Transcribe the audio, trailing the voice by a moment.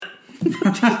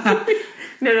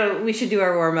No, we should do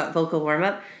our warm-up, vocal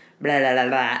warm-up. Blah, blah,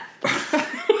 blah,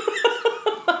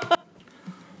 blah.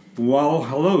 Well,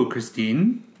 hello,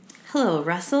 Christine. Hello,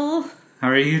 Russell. How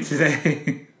are you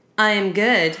today? I am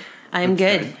good. I'm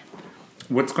good.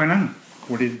 What's going on?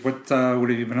 What have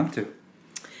you been up to?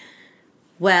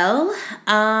 Well,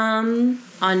 on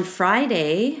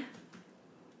Friday,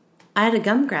 I had a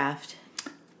gum graft.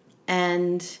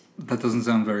 And that doesn't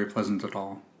sound very pleasant at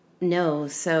all. No,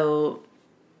 so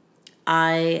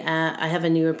I have a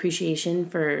new appreciation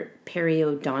for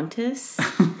periodontists.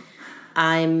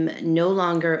 I'm no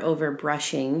longer over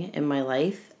brushing in my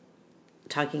life,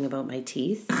 talking about my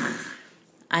teeth.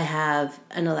 I have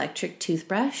an electric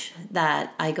toothbrush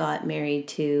that I got married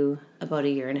to about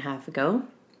 1.5 years ago.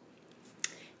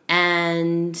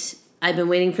 And I've been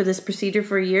waiting for this procedure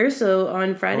for a year. So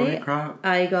on Friday,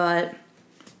 I got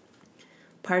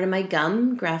part of my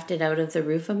gum grafted out of the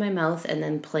roof of my mouth and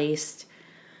then placed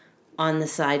on the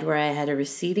side where I had a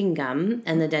receding gum.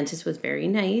 And the dentist was very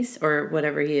nice, or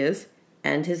whatever he is,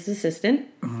 and his assistant.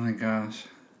 Oh my gosh.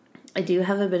 I do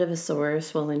have a bit of a sore,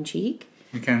 swollen cheek.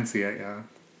 You can see it, yeah.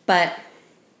 But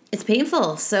it's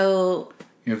painful, so...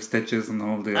 You have stitches and the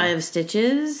whole deal. I have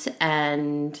stitches,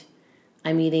 and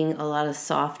I'm eating a lot of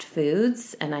soft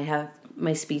foods, and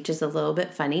my speech is a little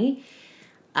bit funny.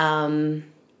 But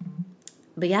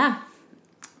yeah,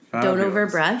 Fabulous. Don't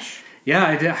overbrush. Yeah,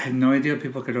 I had no idea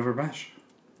people could overbrush.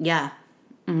 Yeah.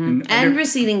 Mm-hmm. And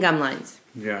receding gum lines.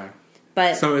 Yeah.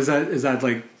 But so is that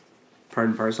like part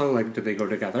and parcel? Like, do they go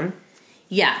together?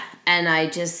 Yeah, and I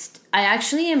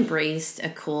actually embraced a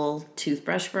cool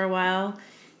toothbrush for a while.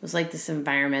 It was like this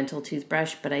environmental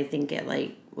toothbrush, but I think it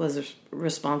like was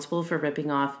responsible for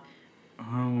ripping off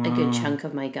a good chunk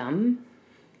of my gum.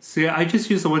 See, I just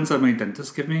use the ones that my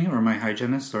dentist give me, or my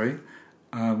hygienist, sorry,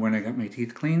 when I got my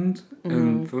teeth cleaned,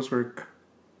 and those work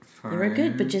fine. They were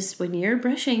good, but just when you're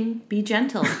brushing, be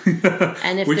gentle.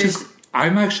 And if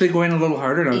I'm actually going a little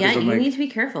harder now. Yeah, you need to be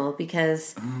careful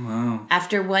because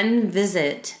after one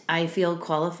visit, I feel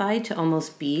qualified to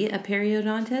almost be a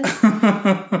periodontist,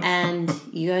 and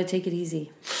you gotta take it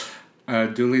easy.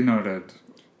 Duly noted.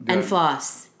 Yeah. And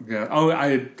floss. Yeah. Oh,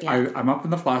 I'm up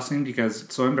in the flossing because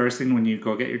it's so embarrassing when you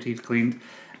go get your teeth cleaned,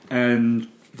 and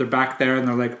they're back there and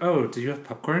they're like, "Oh, did you have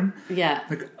popcorn?" Yeah.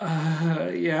 Like,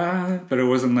 yeah. But it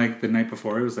wasn't like the night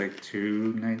before. It was like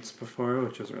 2 nights before,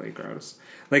 which was really gross.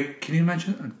 Like, can you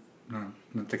imagine? No,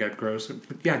 not to get gross.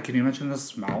 But yeah, can you imagine the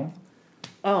smell?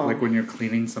 Oh. Like when you're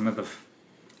cleaning some of the...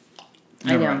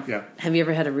 I know. Yeah. Have you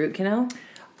ever had a root canal?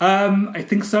 I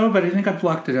think so, but I think I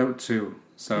blocked it out too.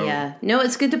 So yeah. No,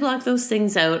 it's good to block those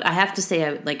things out. I have to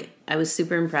say, I was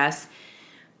super impressed,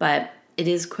 but it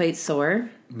is quite sore.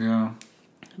 Yeah.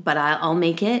 But I'll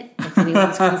make it if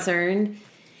anyone's concerned.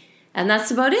 And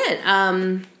that's about it.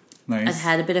 Nice. I've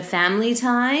had a bit of family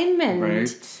time. And, right.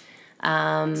 It's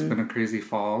been a crazy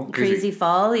fall. Crazy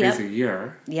fall, yep. Crazy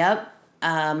year. Yep.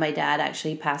 My dad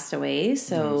actually passed away,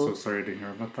 so... I'm so sorry to hear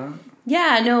about that.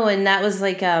 Yeah, no, and that was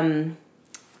like a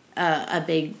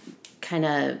big kind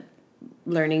of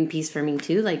learning piece for me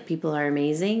too. Like, people are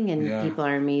amazing, and people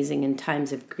are amazing in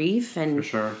times of grief. And for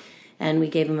sure. And we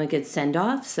gave him a good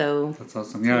send-off, so... That's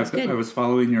awesome. Yeah, I was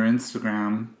following your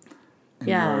Instagram and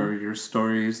your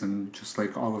stories and just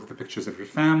like all of the pictures of your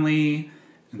family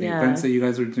and the events that you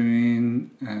guys are doing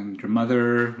and your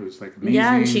mother, who's like amazing.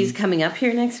 Yeah, and she's coming up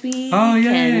here next week. Oh,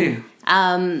 yay!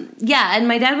 And, and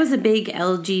my dad was a big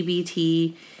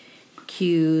LGBTQ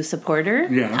supporter.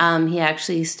 Yeah. He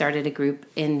actually started a group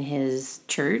in his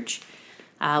church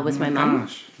with my mom.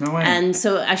 Gosh, no way. And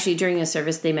so actually during a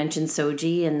service they mentioned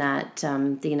Soji and that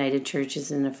the United Church is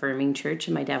an affirming church,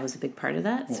 and my dad was a big part of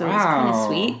that. So it was kind of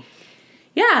sweet.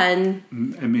 Yeah, and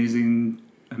amazing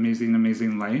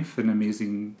life and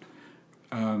amazing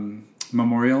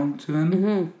memorial to him.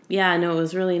 Mm-hmm. Yeah, no, it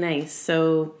was really nice.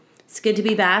 So it's good to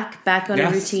be back on a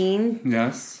routine.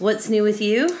 Yes. What's new with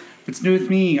you? What's new with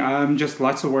me? Just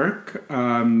lots of work.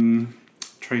 Trying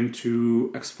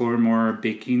to explore more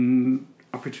baking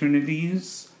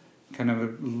opportunities. Kind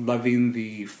of loving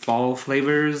the fall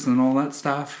flavors and all that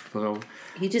stuff. So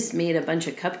you just made a bunch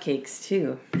of cupcakes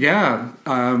too. Yeah.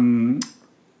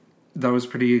 That was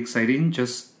pretty exciting.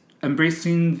 Just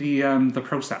embracing the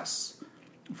process.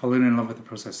 Falling in love with the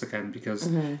process again, because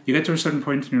you get to a certain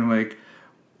point and you're like,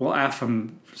 well,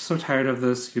 I'm so tired of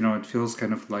this. You know, it feels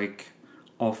kind of like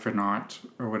all for naught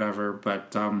or whatever.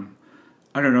 But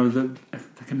I don't know.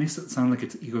 It makes it sound like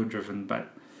it's ego driven, but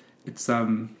it's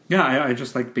I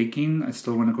just like baking. I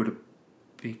still want to go to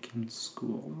baking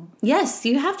school. Yes,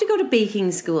 you have to go to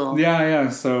baking school. Yeah.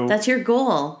 So that's your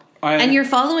goal. And you're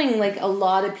following like a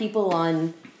lot of people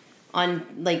on on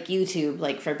like YouTube,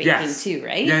 like for baking too,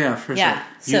 right? Yeah, for sure.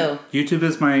 So YouTube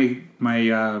is my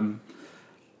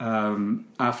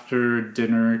after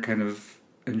dinner kind of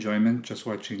enjoyment, just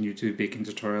watching YouTube baking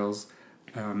tutorials.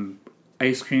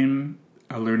 Ice cream,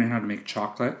 learning how to make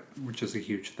chocolate, which is a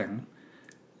huge thing.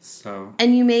 So,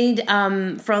 and you made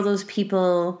for all those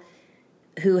people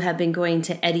who have been going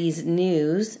to Eddie's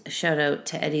News, shout out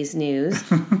to Eddie's News,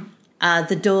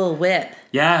 the Dole Whip.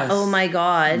 Yes. Oh my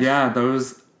God. Yeah, that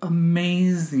was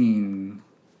amazing.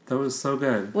 That was so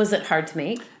good. Was it hard to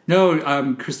make?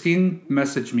 No, Christine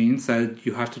messaged me and said,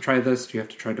 you have to try this. You have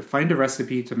to try to find a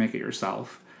recipe to make it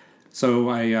yourself. So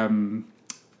I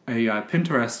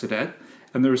Pinterested it,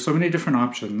 and there were so many different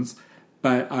options.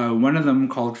 But one of them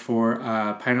called for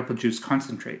pineapple juice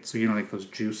concentrate. So, like those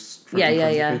juice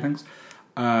concentrate things.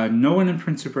 No one in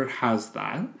Prince Rupert has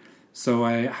that. So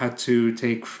I had to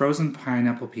take frozen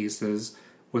pineapple pieces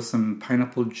with some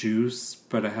pineapple juice,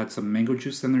 but I had some mango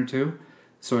juice in there too.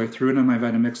 So I threw it in my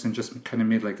Vitamix and just kind of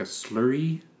made like a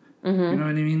slurry. Mm-hmm. You know what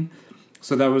I mean?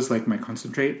 So that was like my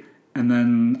concentrate. And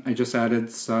then I just added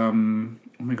some,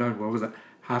 oh my God, what was that?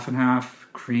 Half and half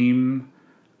cream,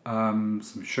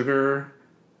 some sugar,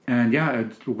 and I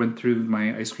went through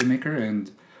my ice cream maker,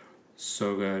 and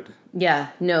so good. Yeah,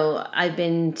 no, I've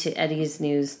been to Eddie's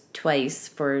News twice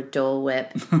for Dole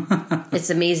Whip. It's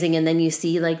amazing, and then you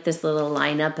see like this little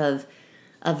lineup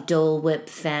of Dole Whip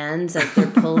fans as they're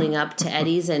pulling up to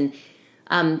Eddie's, and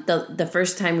the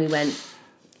first time we went,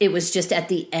 it was just at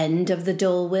the end of the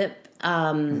Dole Whip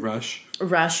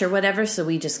rush or whatever, so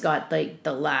we just got like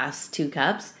the last 2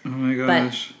 cups. Oh my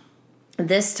gosh. But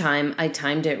this time I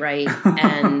timed it right,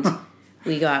 and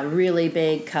we got really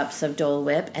big cups of Dole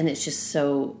Whip, and it's just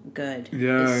so good.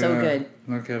 Yeah, it's so good.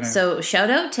 No kidding. So shout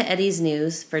out to Eddie's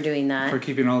News for doing that. For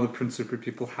keeping all the Prince Rupert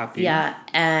people happy. Yeah,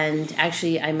 and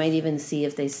actually I might even see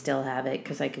if they still have it,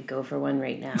 because I could go for one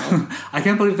right now. I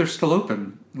can't believe they're still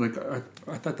open. Like,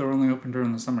 I thought they were only open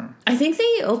during the summer. I think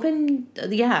they opened,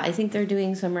 I think they're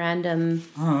doing some random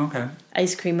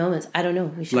ice cream moments. I don't know.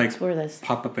 We should explore this.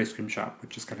 Pop-up ice cream shop,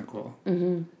 which is kind of cool.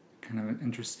 Mm-hmm. Kind of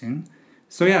interesting.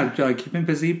 So keeping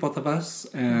busy, both of us,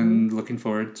 and looking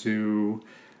forward to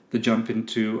the jump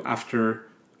into after,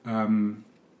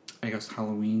 I guess,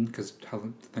 Halloween, because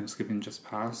Thanksgiving just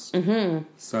passed. Mm-hmm.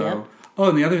 So,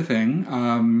 and the other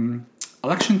thing,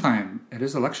 election time. It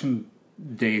is election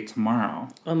day tomorrow.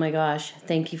 Oh my gosh,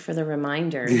 thank you for the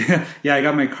reminder. Yeah, I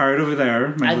got my card over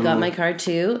there. I've got my card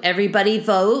too. Everybody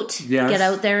vote. Yes. Get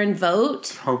out there and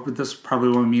vote. Hope this probably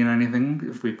won't mean anything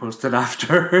if we post it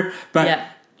after. But,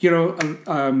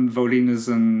 voting is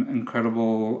an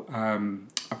incredible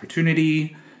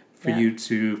opportunity for you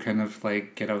to kind of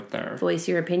like get out there. Voice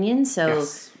your opinion. So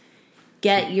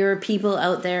get your people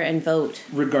out there and vote.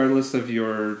 Regardless of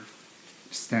your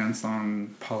stance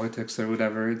on politics or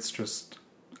whatever, it's just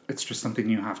something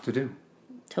you have to do.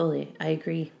 Totally, I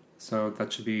agree. So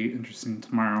that should be interesting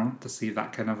tomorrow to see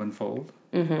that kind of unfold.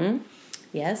 Mm-hmm.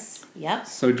 Yes. Yep.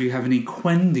 So do you have any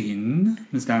Quending,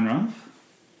 Ms. Danroff?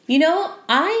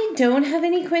 I don't have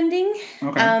any Quending.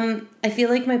 Okay. I feel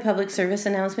like my public service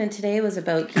announcement today was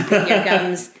about keeping your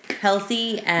gums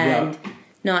healthy and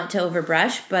not to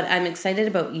overbrush, but I'm excited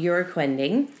about your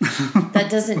Quending. That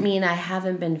doesn't mean I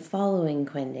haven't been following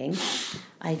Quending.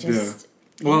 I just...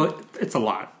 Yeah. Well, it's a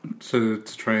lot to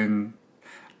try and...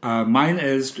 mine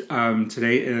is...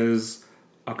 today is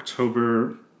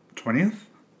October 20th.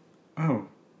 Oh,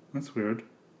 that's weird.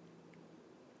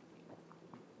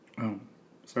 Oh,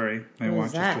 sorry. My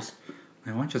watch is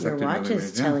Your watch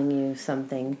is telling you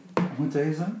something. What day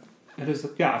is it? It is,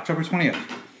 October 20th.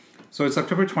 So it's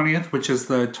October 20th, which is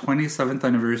the 27th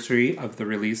anniversary of the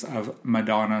release of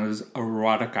Madonna's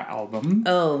Erotica album.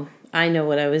 Oh, I know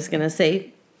what I was going to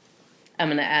say. I'm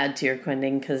going to add to your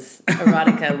Quending because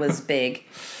Erotica was big.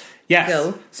 Yes.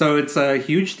 Go. So it's a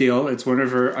huge deal. It's one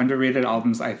of her underrated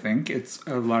albums, I think. It's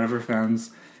a lot of her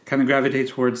fans kind of gravitate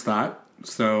towards that.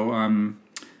 So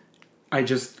I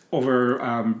just,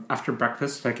 after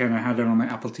breakfast, I kind of had it on my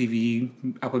Apple TV,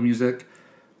 Apple Music,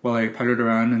 while I puttered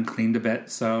around and cleaned a bit.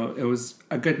 So it was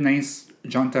a good, nice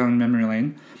jaunt down memory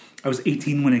lane. I was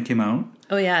 18 when it came out.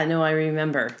 Oh, yeah. No, I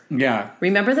remember. Yeah.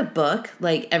 Remember the book?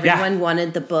 Like, everyone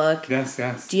wanted the book. Yes.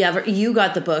 You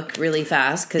got the book really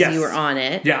fast because you were on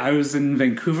it. Yeah, I was in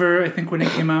Vancouver, I think, when it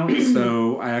came out.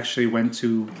 So I actually went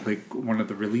to, like, one of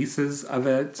the releases of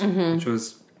it, which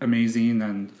was amazing.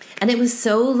 And it was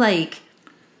so, like...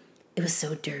 It was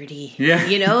so dirty. Yeah.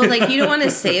 You know? Like, you don't want to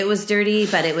say it was dirty,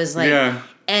 but it was, like,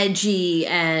 edgy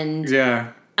and...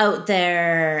 out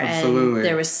there. Absolutely. And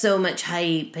there was so much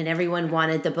hype and everyone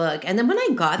wanted the book. And then when I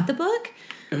got the book,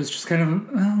 it was just kind of,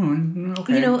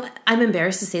 okay. You know, I'm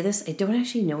embarrassed to say this. I don't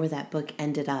actually know where that book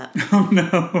ended up. Oh,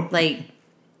 no. Like,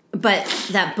 but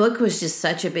that book was just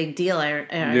such a big deal. I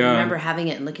remember having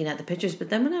it and looking at the pictures. But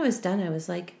then when I was done, I was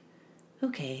like,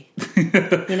 okay.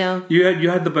 You know? You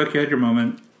had the book, you had your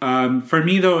moment. For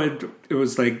me, though, it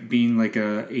was like being like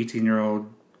a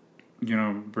 18-year-old, you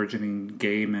know, burgeoning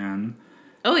gay man.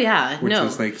 Oh, yeah. Which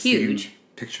is like huge. Seeing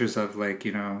pictures of like,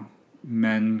 you know,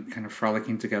 men kind of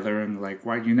frolicking together and like,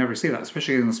 why you never see that,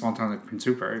 especially in a small town like Prince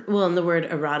Rupert. Well, and the word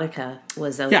erotica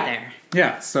was out there.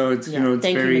 Yeah, so it's, you know, it's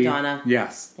Thank very... you, Madonna.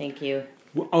 Yes. Thank you.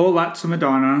 Oh, a lot to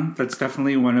Madonna. That's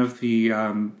definitely one of the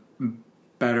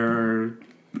better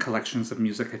collections of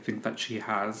music I think that she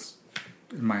has,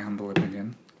 in my humble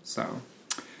opinion. So,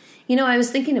 you know, I was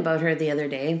thinking about her the other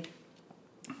day.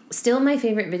 Still, my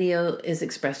favorite video is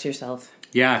Express Yourself.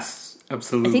 Yes,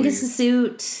 absolutely. I think it's the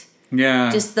suit.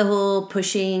 Yeah. Just the whole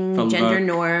pushing the gender look.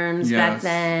 Norms back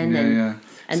then.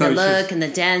 And So the look and the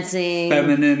dancing.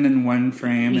 Feminine in one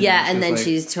frame. And then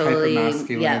she's totally...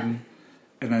 hyper-masculine.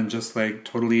 And then just like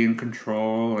totally in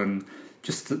control. And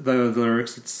just the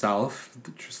lyrics itself.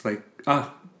 Just like, yeah.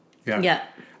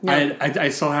 No. I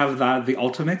still have the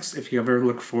Ultimix. If you ever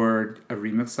look for a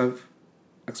remix of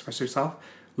Express Yourself,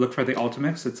 look for the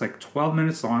Ultimix. It's like 12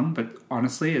 minutes long, but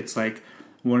honestly, it's like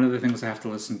one of the things I have to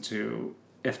listen to,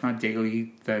 if not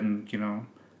daily, then, you know,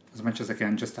 as much as I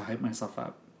can, just to hype myself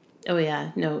up. Oh,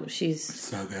 yeah. No, she's...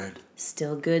 so good.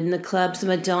 Still good in the clubs,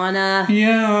 Madonna.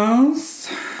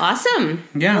 Yes. Awesome.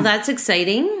 Yeah. Well, that's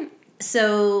exciting.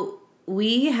 So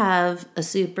we have a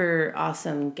super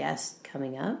awesome guest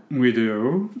coming up. We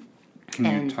do.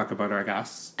 Can you talk about our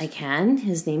guest? I can.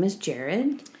 His name is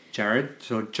Jared. Jared?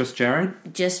 So just Jared?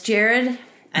 Just Jared.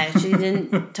 I actually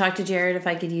didn't talk to Jared if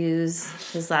I could use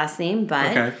his last name,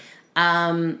 but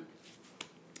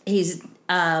he's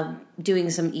doing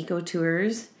some eco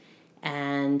tours,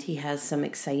 and he has some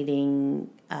exciting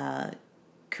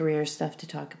career stuff to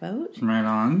talk about. Right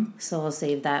on. So I'll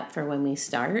save that for when we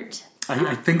start.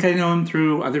 I think I know him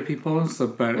through other people,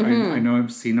 but I know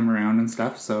I've seen him around and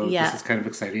stuff, so this is kind of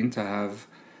exciting to have,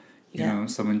 you know,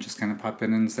 someone just kind of pop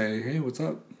in and say, hey, what's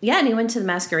up? Yeah, and he went to the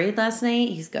masquerade last night.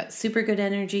 He's got super good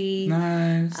energy.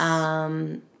 Nice.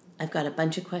 I've got a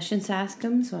bunch of questions to ask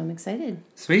him, so I'm excited.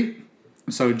 Sweet.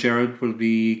 So Jared will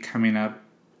be coming up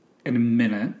in a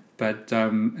minute, but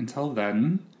until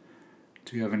then,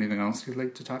 do you have anything else you'd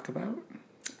like to talk about?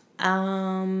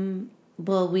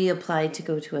 Well, we applied to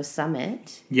go to a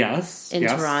summit. Yes. In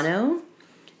Toronto.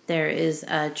 There is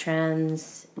a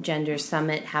transgender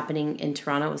summit happening in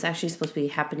Toronto. It was actually supposed to be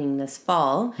happening this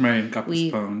fall. Right, got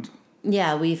postponed.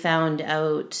 Yeah, we found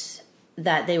out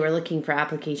that they were looking for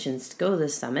applications to go to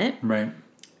this summit. Right.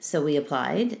 So we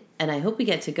applied, and I hope we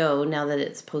get to go now that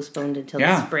it's postponed until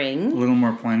the spring. A little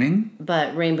more planning.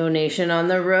 But Rainbow Nation on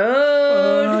the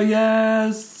road. Oh,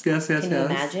 yes. Yes. Can you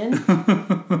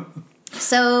imagine?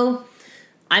 So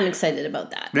I'm excited about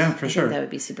that. Yeah, for sure. That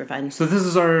would be super fun. So this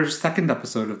is our second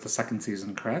episode of the second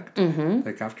season, correct? Mm-hmm.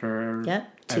 Like after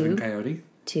Two. Evan Coyote?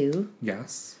 2.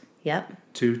 Yes. Yep.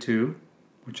 2,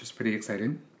 which is pretty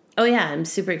exciting. Oh, yeah, I'm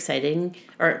super exciting.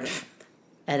 Or...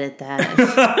 edit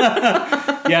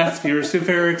that. Yes, you're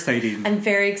super exciting. I'm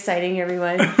very exciting,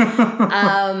 everyone. We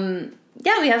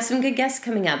have some good guests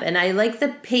coming up, and I like the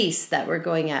pace that we're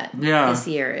going at this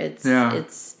year. It's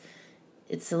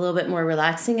a little bit more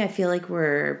relaxing. I feel like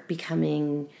we're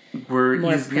becoming more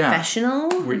professional.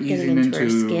 We're getting easing into our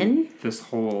skin. This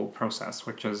whole process,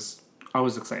 which is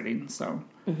always exciting. So,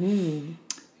 mm-hmm.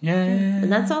 Yay.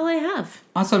 And that's all I have.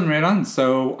 Awesome, right on.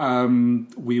 So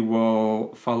we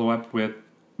will follow up with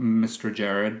Mr.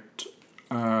 Jared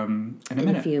in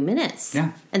a few minutes.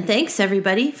 Yeah. And thanks,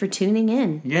 everybody, for tuning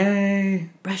in.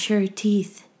 Yay. Brush your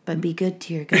teeth, but be good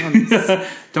to your gums.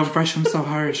 Don't brush them so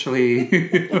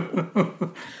harshly.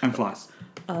 And floss.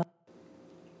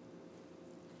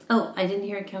 I didn't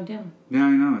hear it count down. Yeah, I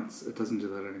know. It doesn't do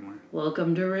that anymore.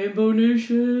 Welcome to Rainbow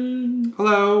Nation.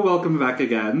 Hello, welcome back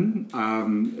again.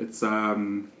 It's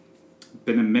been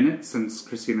a minute since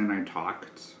Christine and I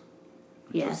talked.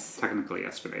 Which was technically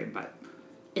yesterday, but...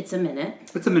 It's a minute.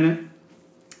 It's a minute.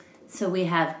 So we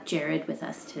have Jared with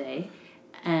us today.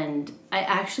 And I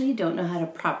actually don't know how to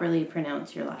properly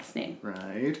pronounce your last name.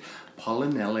 Right.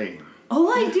 Paolinelli. Oh,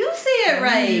 I do say it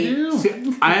right.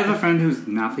 See, I have a friend who's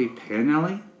Nathalie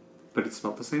Paolinelli, but it's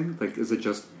spelled the same. Like, is it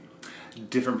just...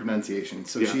 Different pronunciation.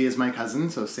 So she is my cousin,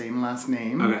 so same last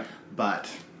name. Okay. But...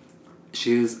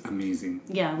 she is amazing.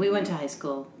 Yeah, we went to high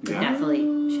school with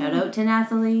Nathalie. Shout out to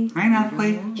Nathalie. Hi,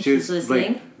 Nathalie. Mm-hmm. She's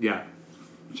listening.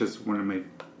 Just one of my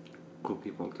cool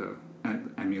people to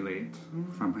emulate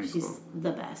from high school. She's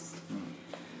the best.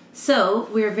 So,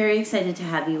 we're very excited to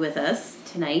have you with us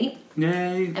tonight.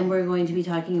 Yay! And we're going to be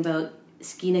talking about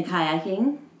Skeena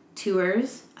Kayaking,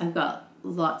 tours. I've got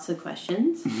lots of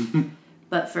questions.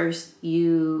 But first,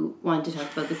 you want to talk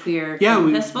about the Queer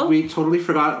Film Festival? We totally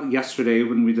forgot yesterday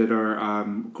when we did our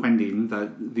Quending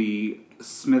that the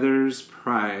Smithers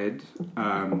Pride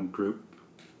group...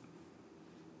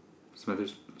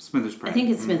 Smithers Pride. I think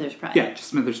it's Smithers Pride. Yeah, just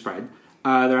Smithers Pride.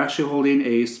 They're actually holding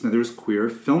a Smithers Queer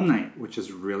Film Night, which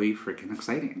is really freaking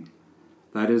exciting.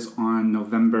 That is on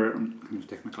November... I'm going to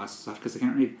take my glasses off because I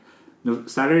can't read.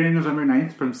 Saturday, November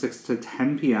 9th from 6 to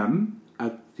 10 p.m.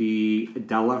 at the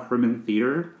Adela Herman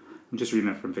Theater. I'm just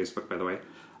reading it from Facebook, by the way.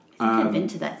 I've been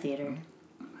to that theater.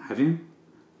 Have you?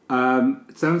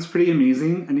 It sounds pretty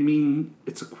amazing. And I mean,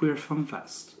 it's a queer film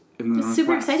fest in the Northwest. It's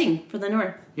super exciting for the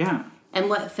North. Yeah. And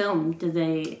what film? Did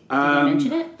they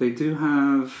mention it? They do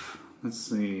have... Let's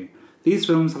see. These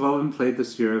films have all been played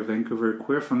this year at Vancouver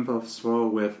Queer Film Festival,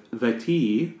 with The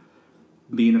Tea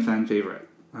being a fan favorite.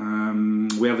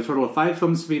 We have a total of 5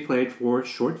 films to be played, 4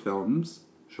 shorts,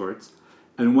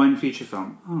 and 1 feature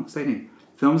film. Oh, exciting.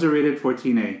 Films are rated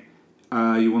 14A.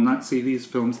 You will not see these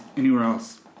films anywhere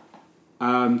else.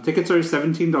 Tickets are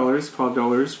 $17,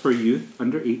 $12 for youth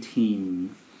under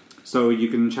 18. So you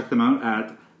can check them out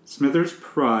at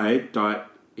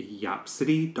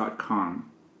smitherspride.yapcity.com.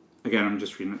 Again, I'm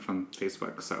just reading it from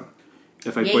Facebook, so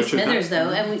if I butcher Smithers, that,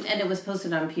 though, and it was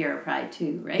posted on PR Pride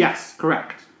too, right? Yes,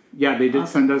 correct. Yeah, they did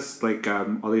send us like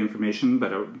all the information,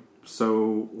 but I'm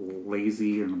so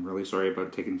lazy, and I'm really sorry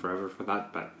about taking forever for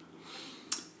that. But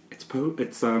it's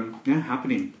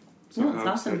happening. So it's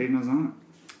how awesome. exciting is that?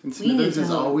 And Smithers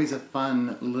is always a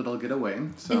fun little getaway.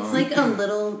 So. It's like a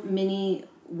little mini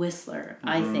Whistler,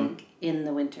 I think, in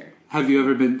the winter. Have you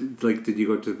ever been, like, did you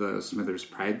go to the Smithers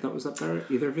Pride that was up there,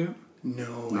 either of you?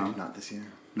 No, I did not this year.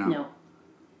 No.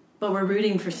 But we're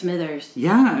rooting for Smithers.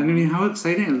 Yeah, and I mean, how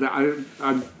exciting. Don't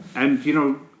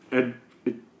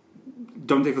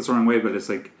take this the wrong way, but it's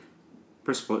like,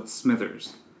 first of all, it's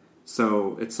Smithers.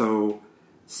 So it's so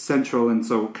central and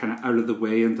so kind of out of the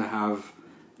way, and to have,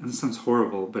 and this sounds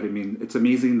horrible, but I mean, it's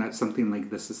amazing that something like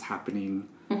this is happening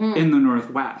in the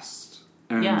Northwest.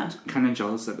 And kind of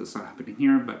jealous that it's not happening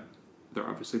here, but there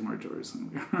are obviously more doors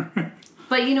than we are.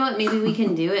 But you know what? Maybe we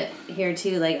can do it here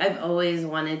too. Like, I've always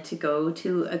wanted to go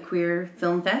to a queer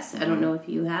film fest. I don't know if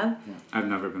you have. Yeah. I've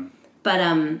never been. But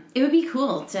it would be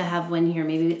cool to have one here.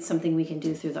 Maybe it's something we can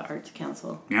do through the Arts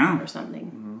Council. Yeah. Or something.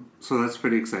 Mm-hmm. So that's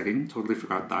pretty exciting. Totally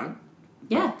forgot that.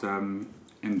 Yeah. But, and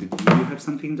did you have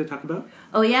something to talk about?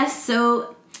 Oh, yes.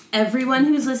 So everyone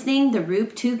who's listening, the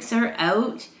Roop Toques are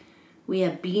out. We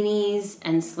have beanies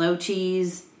and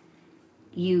slouchies.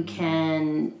 You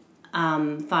can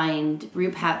find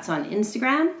Roop hats on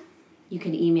Instagram. You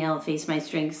can email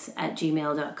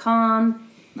facemystrinks@gmail.com.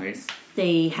 Nice.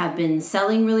 They have been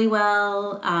selling really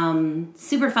well.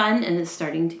 Super fun, and it's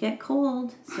starting to get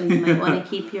cold. So you might want to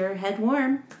keep your head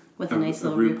warm with a nice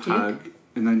little Roop toque.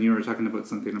 And then you were talking about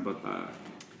something about the...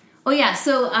 Oh, yeah.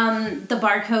 So the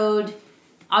barcode...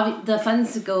 the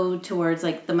funds go towards,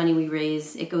 like, the money we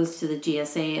raise. It goes to the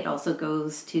GSA. It also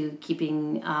goes to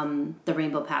keeping the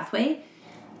Rainbow Pathway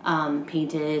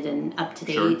painted and up to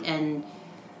date, and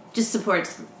just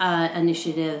supports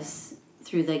initiatives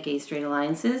through the Gay Straight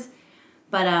Alliances.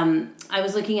 But I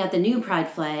was looking at the new Pride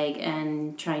flag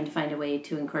and trying to find a way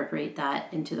to incorporate that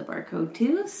into the barcode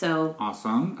too. So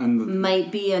awesome, and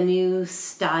might be a new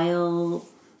style.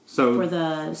 For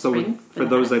the spring. For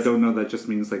those that don't know, that just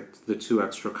means like the 2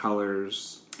 extra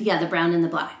colors. Yeah, the brown and the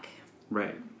black.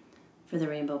 Right. For the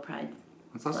Rainbow Pride.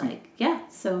 That's awesome. Flag. Yeah,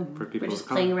 so we're just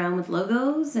playing around with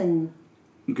logos and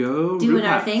doing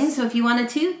our thing. So if you want a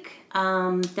toque,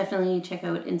 definitely check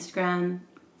out Instagram.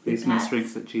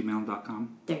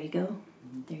 facemystrinks@gmail.com. There you go.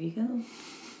 There you go.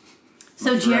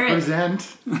 So Jared,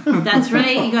 represent. That's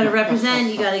right. You got to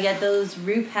represent. You got to get those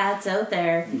Roop hats out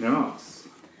there. Yes.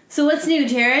 So what's new,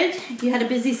 Jared? You had a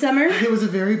busy summer? It was a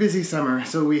very busy summer.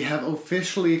 So we have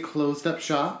officially closed up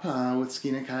shop with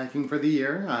Skeena Kayaking for the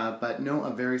year. But no,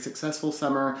 a very successful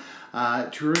summer.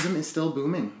 Tourism is still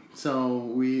booming. So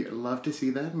we love to see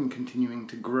that and continuing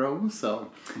to grow.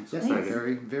 So yes, a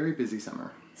very, very busy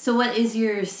summer. So what is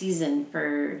your season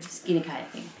for Skeena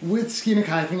Kayaking? With Skeena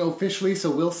Kayaking officially,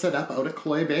 so we'll set up out at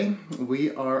Cloy Bay.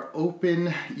 We are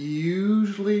open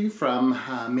usually from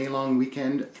May long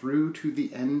weekend through to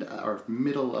the end or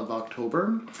middle of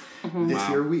October. Mm-hmm. This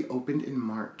year we opened in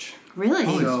March. Really?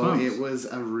 So it was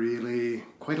a really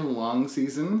quite a long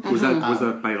season. Was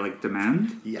that by like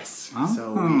demand? Yes. Oh.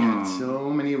 So we had so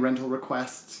many rental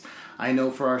requests. I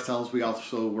know for ourselves, we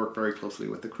also work very closely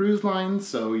with the cruise lines.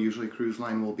 So usually cruise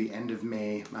line will be end of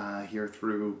May here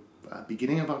through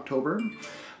beginning of October.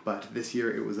 But this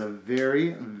year it was a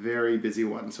very, very busy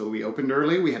one. So we opened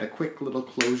early. We had a quick little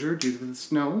closure due to the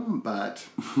snow, but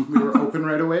we were open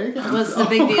right away again. What's the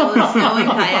big deal with snow and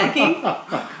kayaking?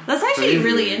 That's actually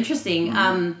really interesting.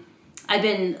 I've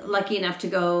been lucky enough to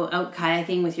go out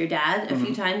kayaking with your dad a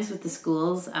few times with the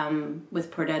schools,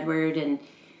 with Port Edward and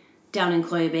down in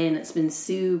Cloya Bay, and it's been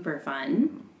super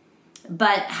fun.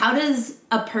 But how does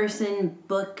a person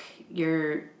book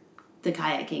the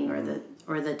kayaking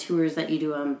or the tours that you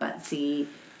do on Butsy?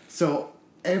 So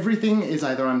everything is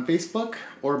either on Facebook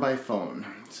or by phone.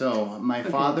 So my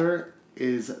father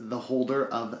is the holder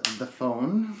of the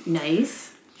phone.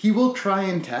 Nice. He will try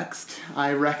and text.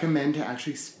 I recommend to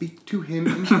actually speak to him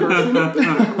in person.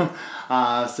 So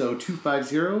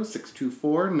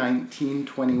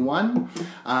 250-624-1921.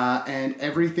 And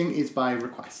everything is by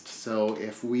request. So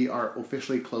if we are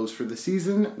officially closed for the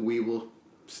season, we will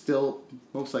still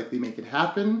most likely make it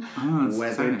happen,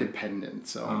 weather dependent.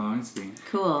 So I see.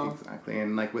 Cool. Exactly.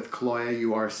 And like with Cloya,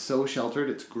 you are so sheltered.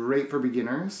 It's great for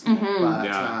beginners.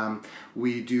 But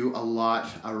we do a lot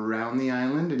around the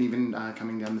island and even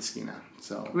coming down the Skeena.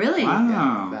 So really? Wow.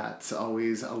 Yeah, that's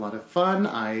always a lot of fun.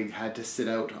 I had to sit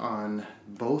out on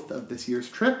both of this year's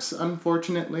trips,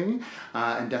 unfortunately,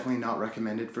 and definitely not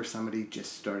recommended for somebody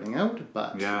just starting out,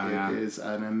 but it is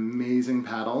an amazing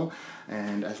paddle,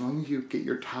 and as long as you get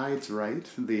your tides right,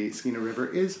 the Skeena River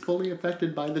is fully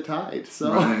affected by the tide.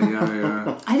 So I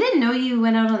didn't know you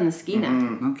went out on the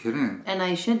Skeena. No kidding. And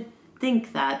I should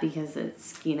think that because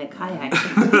it's Skeena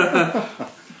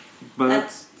Kayaking.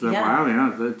 But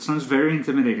wow, that sounds very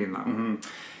intimidating though.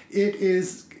 It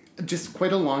is just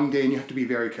quite a long day, and you have to be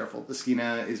very careful. The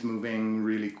Skeena is moving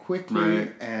really quickly,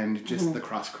 and just the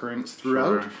cross currents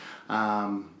throughout.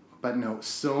 But no,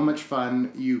 so much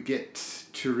fun. You get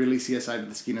to really see a side of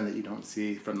the Skeena that you don't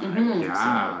see from the island.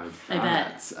 Yeah, I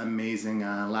bet. It's amazing.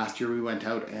 Last year we went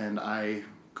out, and I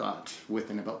got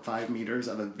within about 5 meters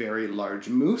of a very large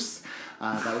moose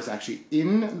that was actually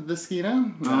in the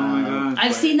Skeena. Oh my god!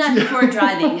 I've seen that before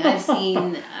driving. I've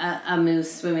seen a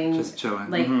moose swimming, just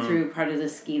chilling, through part of the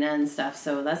Skeena and stuff.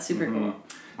 So that's super cool.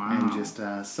 Wow. And just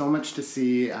so much to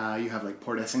see. You have like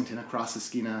Port Essington across the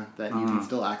Skeena that you can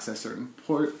still access certain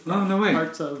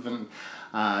parts of, and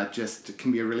just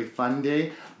can be a really fun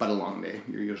day, but a long day.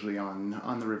 You're usually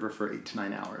on the river for 8 to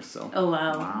 9 hours. So oh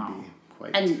wow! It can be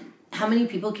quite. And how many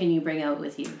people can you bring out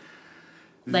with you?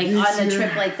 Like This on a year,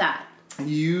 trip like that?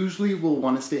 Usually we'll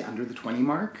want to stay under the 20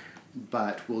 mark,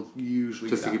 but we'll usually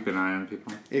just to keep an eye on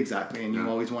people. Exactly, and you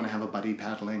always want to have a buddy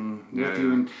paddling with Yeah.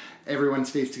 you, and everyone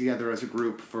stays together as a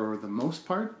group for the most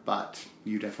part, but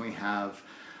you definitely have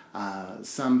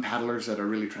some paddlers that are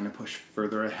really trying to push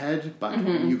further ahead, but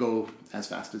you go as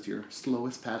fast as your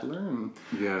slowest paddler. And,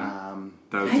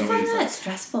 that was I find that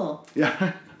stressful.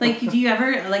 Yeah. Like, do you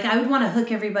ever, like, I would want to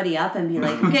hook everybody up and be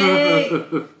like,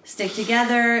 okay, stick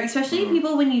together, especially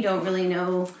people when you don't really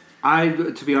know.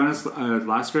 To be honest,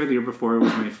 last year, the year before, it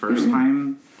was my first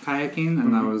time kayaking,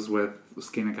 and that was with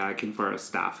Skeena Kayaking for a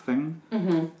staff thing.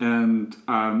 And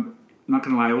not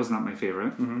gonna lie, it was not my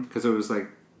favorite, because it was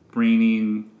like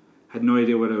raining, had no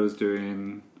idea what I was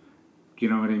doing, you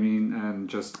know what I mean, and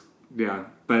just, But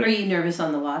are you nervous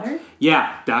on the water?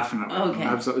 Yeah, definitely. Okay.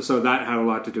 Absolutely. So that had a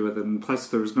lot to do with it, and plus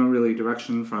there was no really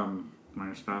direction from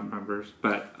my staff members,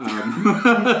 but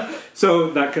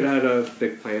so that could have had a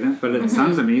big play in it. But it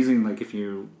sounds amazing, like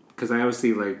because I always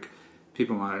see like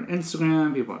people on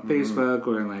Instagram, people on Facebook,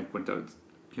 or like went out,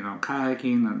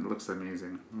 kayaking, and it looks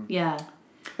amazing. Yeah,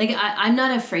 like I'm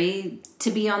not afraid to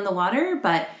be on the water,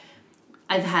 but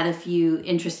I've had a few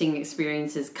interesting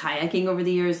experiences kayaking over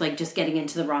the years, like just getting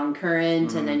into the wrong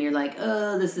current, and then you're like,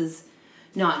 oh, this is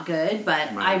not good.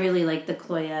 But I really like the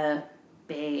Cloya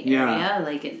Bay area.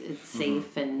 Like it's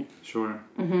safe and sure.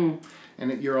 And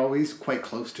you're always quite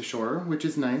close to shore, which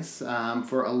is nice.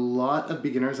 For a lot of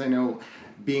beginners, I know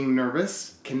being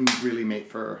nervous can really make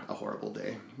for a horrible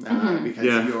day because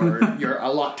you're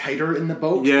a lot tighter in the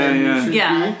boat than you should be.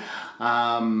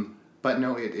 But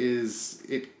no, it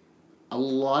a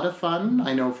lot of fun.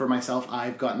 I know for myself,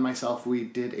 we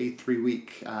did a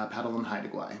 3-week paddle in Haida.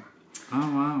 Oh,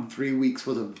 wow. 3 weeks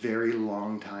was a very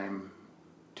long time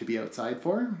to be outside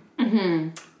for.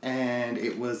 And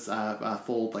it was a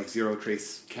full, zero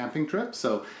trace camping trip.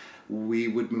 So we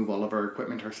would move all of our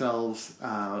equipment ourselves,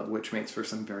 which makes for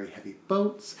some very heavy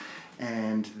boats.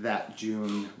 And that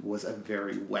June was a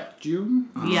very wet June.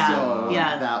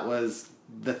 that was,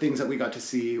 the things that we got to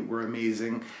see were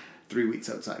amazing. 3 weeks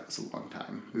outside was a long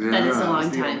time. Yeah. That is a long That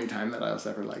was the time. only time that I was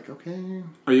ever like, okay.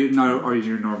 Are you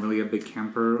normally a big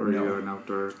camper, or No. are you an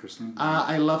outdoor person?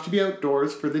 I love to be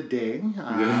outdoors for the day.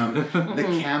 The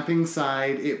camping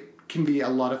side, it can be a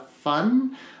lot of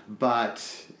fun, but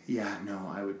yeah, no,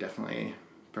 I would definitely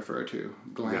prefer to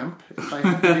glamp if I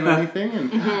have to do anything.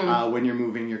 And when you're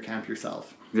moving your camp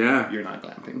yourself, you're not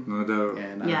glamping. No doubt.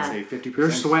 And I would say 50%.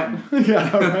 You're sweating.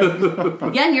 Yeah,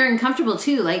 right. Yeah, and you're uncomfortable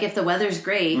too. Like if the weather's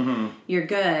great, you're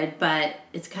good, but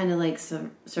it's kind of like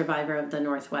Survivor of the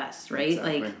Northwest, right?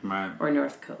 Exactly. Like Right. or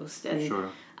North Coast. And Sure.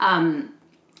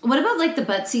 what about like the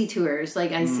Butsy tours?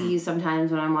 Like I see you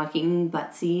sometimes when I'm walking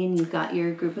Butsy, and you've got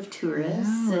your group of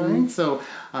tourists. Yeah, and right. So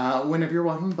whenever you're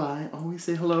walking by, always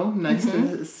say hello. Nice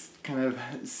to kind of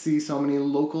see so many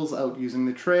locals out using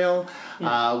the trail.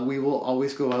 We will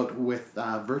always go out with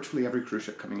virtually every cruise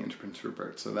ship coming into Prince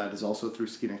Rupert. So that is also through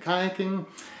Skeena Kayaking.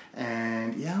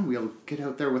 And yeah, we'll get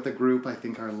out there with a group. I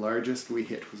think our largest we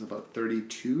hit was about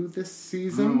 32 this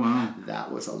season. Oh, wow. That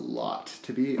was a lot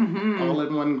to be all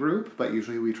in one group, but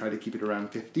usually we try to keep it around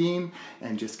 15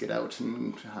 and just get out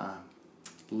and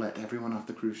let everyone off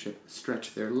the cruise ship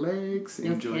stretch their legs,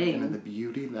 enjoy kind of the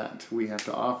beauty that we have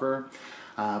to offer.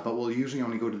 But we'll usually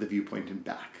only go to the viewpoint and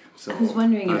back. So I was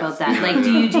wondering about that. Like,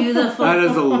 do you do the full? That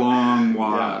is a long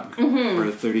walk for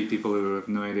 30 people who have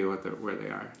no idea where they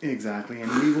are. Exactly,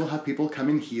 and we will have people come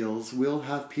in heels. We'll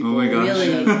have people. Oh my gosh.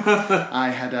 Really? I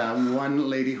had one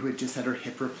lady who had just had her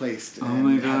hip replaced Oh and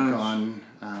my had gosh. gone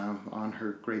on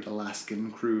her Great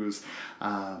Alaskan cruise.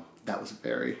 That was a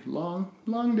very long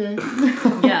day.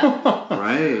 Yeah.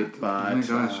 Right. But, oh my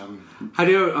gosh. How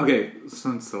do you... Okay,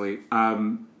 sounds silly.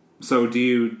 So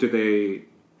do they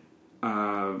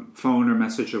phone or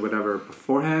message or whatever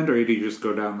beforehand, or do you just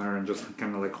go down there and just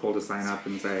kind of like hold a sign up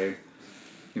and say,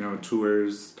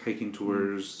 tours, hiking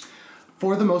tours?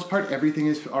 For the most part, everything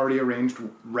is already arranged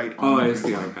right on the I cruise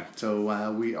see. line. Okay.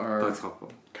 So we are... That's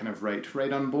helpful. kind of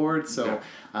right on board. So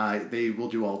they will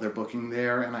do all their booking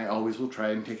there, and I always will try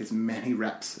and take as many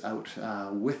reps out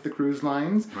with the cruise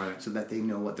lines so that they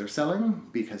know what they're selling,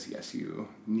 because yes, you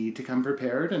need to come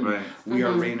prepared, and we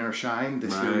are rain or shine.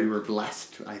 This year we were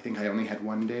blessed. I think I only had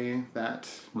one day that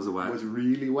was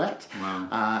really wet. Wow.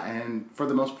 And for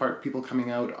the most part, people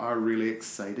coming out are really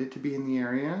excited to be in the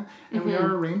area, and we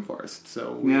are a rainforest,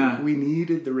 so we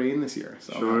needed the rain this year,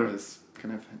 so that was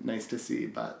kind of nice to see.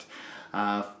 But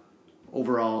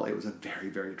overall, it was a very,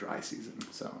 very dry season.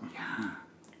 So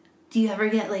Do you ever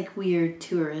get like weird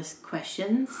tourist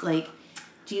questions? Like,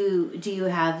 do you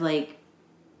have like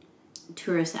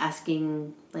tourists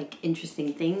asking like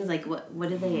interesting things? Like, what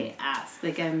do they ask?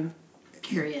 Like, I'm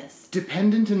curious.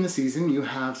 Dependent in the season, you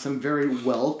have some very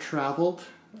well-traveled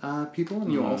people,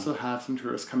 and you also have some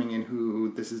tourists coming in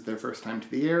who this is their first time to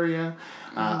the area.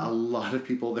 A lot of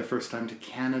people their first time to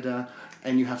Canada,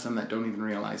 and you have some that don't even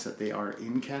realize that they are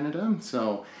in Canada.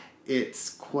 So it's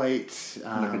quite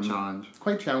like a challenge.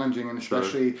 Quite challenging, and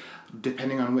especially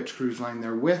depending on which cruise line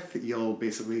they're with, you'll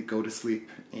basically go to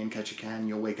sleep in Ketchikan,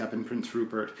 you'll wake up in Prince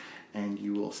Rupert, and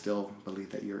you will still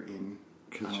believe that you're in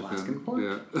an Alaskan port.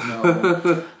 Yeah.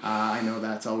 So I know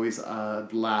that's always a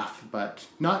laugh, but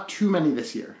not too many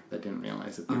this year that didn't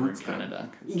realize that they were in Canada.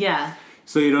 Yeah.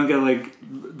 So you don't get like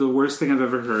the worst thing I've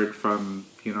ever heard from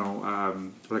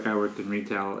like I worked in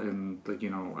retail and like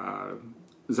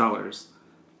Zellers,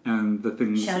 and the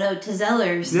things. Shout out to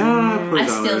Zellers. Yeah, poor I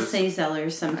Zellers. still say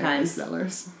Zellers sometimes.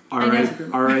 Sellers.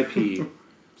 R.I.P.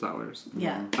 Zellers.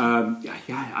 Yeah.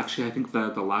 Yeah. Actually, I think the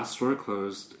last store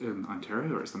closed in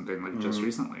Ontario or something like just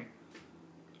recently.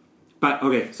 But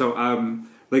okay, so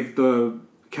like the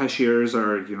cashiers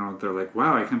are, they're like,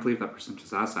 wow, I can't believe that person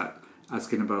just asked that.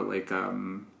 Asking about like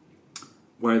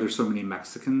why are there so many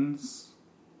Mexicans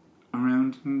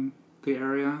around in the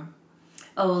area?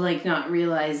 Oh, like not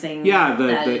realizing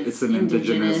that it's an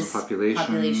indigenous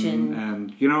population.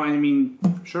 And I mean,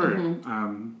 sure.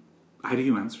 How do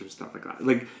you answer stuff like that?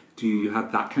 Like, do you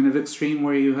have that kind of extreme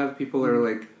where you have people are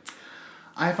like...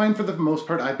 I find for the most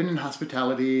part, I've been in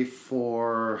hospitality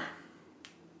for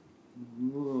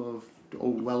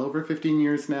well over 15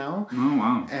 years now. Oh,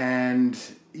 wow. And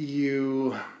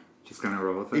you... Just kind of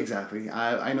roll with it? Exactly.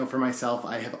 I know for myself,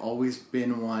 I have always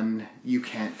been one, you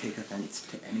can't take offense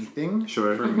to anything.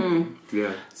 Sure. For me.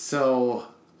 Yeah. So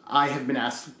I have been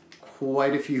asked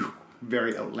quite a few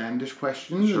very outlandish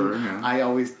questions. Sure, and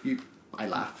I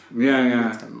laugh. Yeah.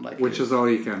 It's kind of like which is all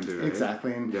you can do, right?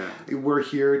 Exactly. And we're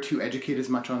here to educate as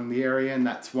much on the area, and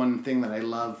that's one thing that I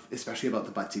love, especially about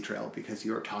the Butsy Trail, because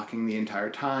you're talking the entire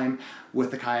time.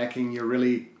 With the kayaking, you're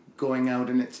really going out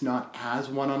and it's not as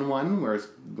one-on-one, whereas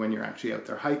when you're actually out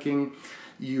there hiking,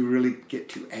 you really get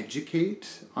to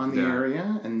educate on the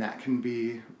area, and that can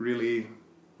be really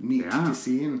neat to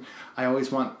see. And I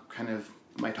always want kind of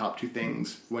my top two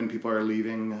things when people are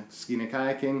leaving Skeena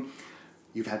Kayaking.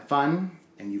 You've had fun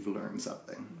and you've learned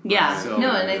something. Yeah. So, and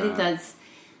I think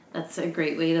that's a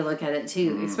great way to look at it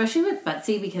too, especially with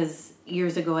Butsy, because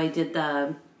years ago I did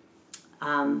the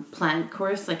plant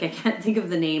course. Like, I can't think of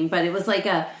the name, but it was like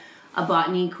a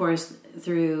botany course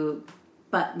through,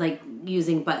 but like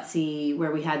using Butsy,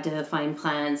 where we had to find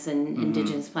plants and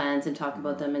indigenous plants and talk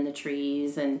about them in the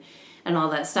trees and all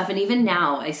that stuff. And even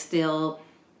now I still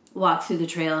walk through the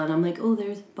trail and I'm like, oh,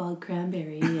 there's bog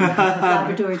cranberry and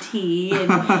Labrador tea, and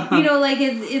like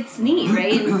it's neat,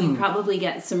 right? And we probably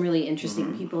get some really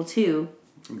interesting people too,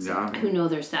 who know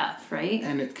their stuff, right?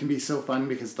 And it can be so fun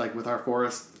because, like, with our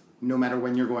forest, no matter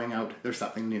when you're going out, there's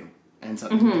something new and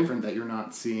something different that you're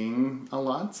not seeing a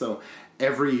lot. So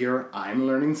every year I'm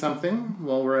learning something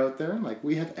while we're out there. Like,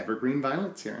 we have evergreen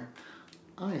violets here.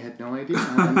 I had no idea.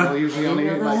 And they'll usually only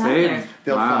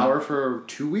they'll flower for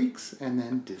 2 weeks and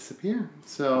then disappear.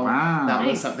 So that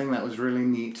was something that was really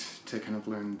neat to kind of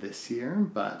learn this year.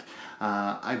 But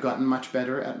I've gotten much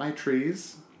better at my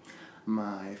trees.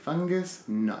 My fungus,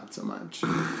 not so much.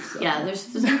 So. Yeah, there's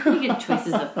some pretty good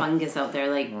choices of fungus out there,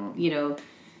 like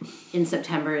in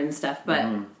September and stuff. But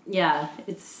yeah,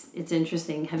 it's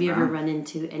interesting. Have you ever run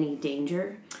into any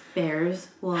danger? Bears,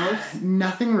 wolves?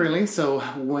 Nothing really. So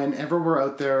whenever we're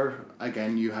out there,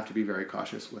 again, you have to be very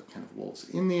cautious with kind of wolves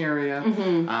in the area.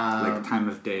 Like time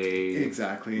of day.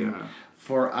 Exactly. Yeah.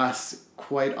 For us,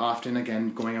 quite often,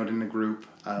 again, going out in a group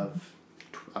of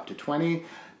up to 20,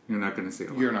 you're not going to see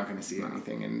a lot. You're not going to see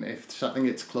anything. And if something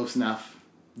gets close enough,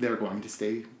 they're going to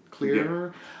stay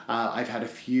clear. Yeah. I've had a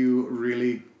few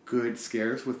really good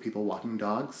scares with people walking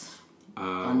dogs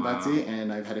on Butsy,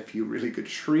 and I've had a few really good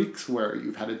shrieks where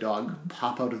you've had a dog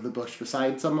pop out of the bush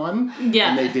beside someone, and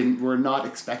they were not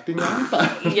expecting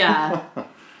that.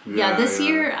 This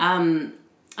year,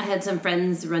 I had some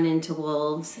friends run into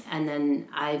wolves, and then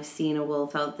I've seen a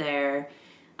wolf out there,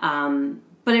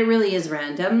 but it really is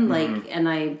random. Like, and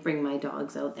I bring my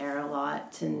dogs out there a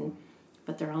lot,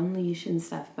 but they're on leash and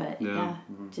stuff. But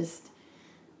just.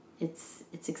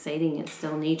 It's exciting. It's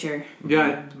still nature.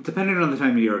 Yeah, depending on the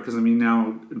time of year, because I mean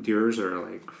now deers are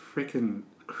like freaking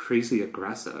crazy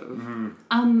aggressive.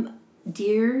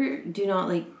 Deer do not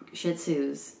like Shih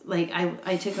Tzus. Like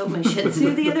I took out my Shih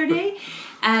Tzu the other day,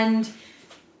 and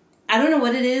I don't know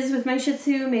what it is with my Shih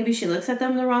Tzu. Maybe she looks at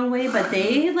them the wrong way, but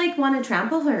they like want to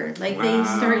trample her. Like they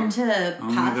start to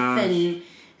puff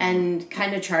and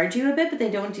kind of charge you a bit, but they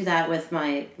don't do that with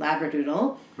my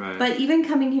Labradoodle. Right. But even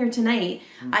coming here tonight,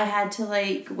 I had to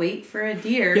like wait for a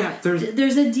deer. Yeah,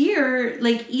 there's a deer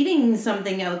like eating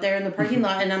something out there in the parking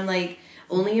lot, and I'm like,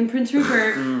 only in Prince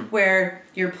Rupert where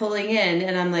you're pulling in,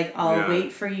 and I'm like, I'll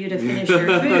wait for you to finish your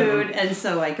food, and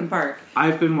so I can park.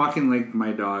 I've been walking like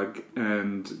my dog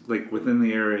and like within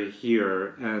the area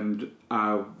here, and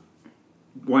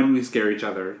one, we scare each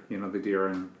other, the deer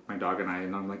and my dog and I,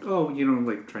 and I'm like,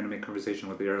 like trying to make conversation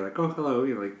with the deer, like, oh, hello,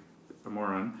 like a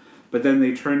moron. But then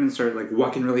they turn and start like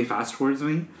walking really fast towards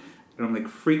me, and I'm like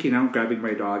freaking out, grabbing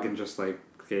my dog and just like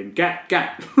saying, get.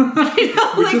 I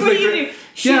know, like, what do you do?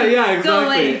 Yeah, exactly. Go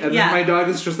away. And then my dog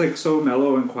is just like so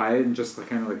mellow and quiet and just like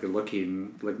kind of like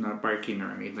looking, like not barking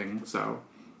or anything. So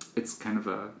it's kind of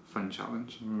a fun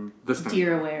challenge. This time.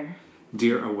 Deer aware.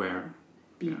 Deer aware.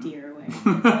 Be deer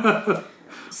aware.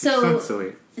 So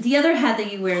silly. The other hat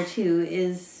that you wear too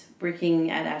is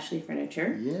working at Ashley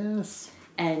Furniture. Yes.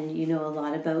 And you know a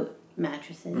lot about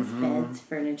mattresses, beds,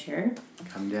 furniture.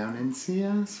 Come down and see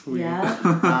us. Yeah.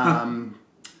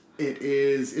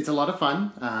 It's a lot of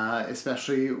fun,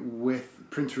 especially with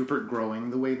Prince Rupert growing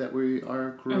the way that we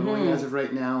are growing as of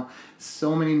right now.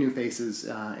 So many new faces.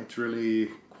 It's really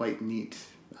quite neat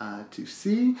to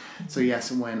see. So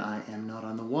yes, when I am not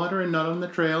on the water and not on the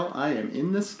trail, I am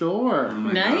in the store. Oh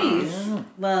my nice. gosh.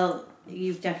 Well,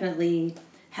 you've definitely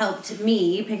helped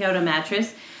me pick out a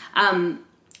mattress.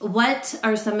 What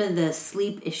are some of the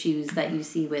sleep issues that you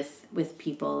see with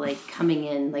people like coming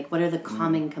in? Like, what are the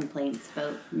common complaints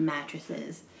about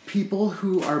mattresses? People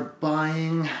who are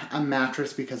buying a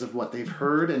mattress because of what they've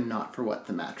heard and not for what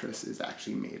the mattress is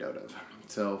actually made out of.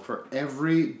 So for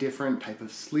every different type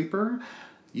of sleeper,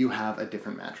 you have a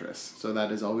different mattress. So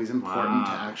that is always important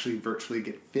to actually virtually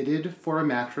get fitted for a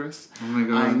mattress. Oh my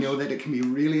gosh. I know that it can be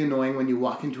really annoying when you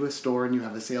walk into a store and you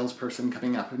have a salesperson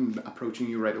coming up and approaching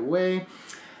you right away.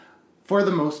 For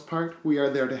the most part, we are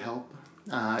there to help.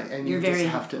 And You're you very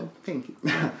just have to, thank you.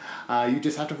 You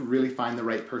just have to really find the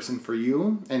right person for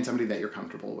you and somebody that you're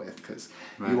comfortable with, because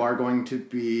you are going to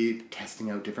be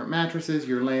testing out different mattresses.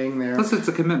 You're laying there. Plus, it's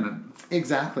a commitment.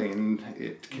 Exactly, and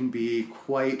it can be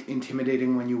quite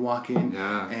intimidating when you walk in,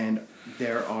 and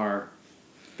there are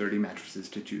 30 mattresses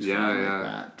to choose from like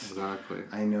that. Exactly.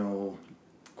 I know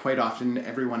quite often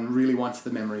everyone really wants the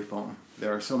memory foam.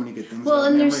 There are so many good things. Well,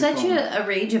 about and there's memory such foam. a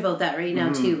rage about that right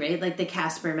now too, right? Like the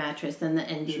Casper mattress and the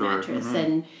ND mattress,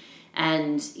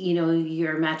 and you know,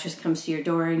 your mattress comes to your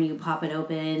door and you pop it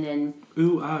open and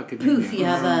poof, you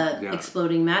have a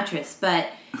exploding mattress. But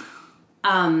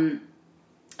I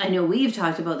know we've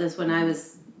talked about this when I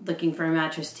was looking for a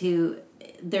mattress too.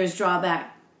 There's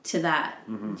drawback to that,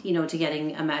 you know, to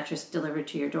getting a mattress delivered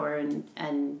to your door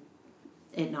and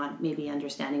it not maybe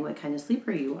understanding what kind of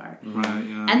sleeper you are. Right,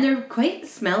 yeah. And they're quite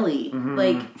smelly.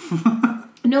 Like,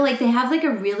 no, like they have like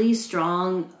a really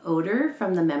strong odor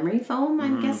from the memory foam,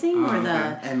 I'm guessing. Or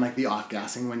And like the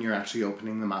off-gassing when you're actually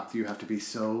opening them up, you have to be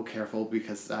so careful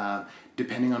because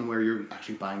depending on where you're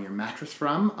actually buying your mattress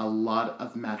from, a lot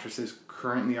of mattresses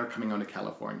currently are coming out of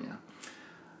California.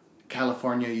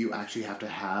 California, you actually have to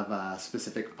have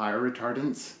specific fire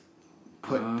retardants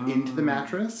put into the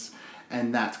mattress.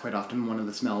 And that's quite often one of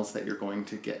the smells that you're going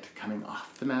to get coming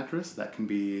off the mattress. That can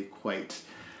be quite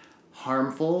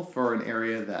harmful for an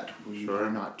area that we are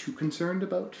not too concerned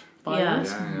about fires.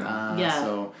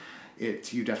 So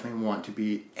you definitely want to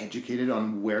be educated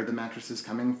on where the mattress is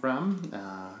coming from.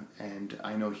 And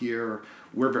I know here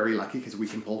we're very lucky because we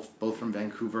can pull both from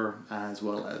Vancouver as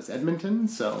well as Edmonton.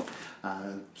 So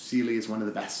Sealy is one of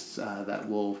the best that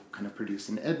will kind of produce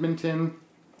in Edmonton.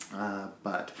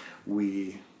 But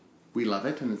we love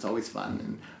it, and it's always fun.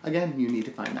 And again, you need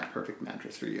to find that perfect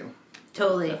mattress for you.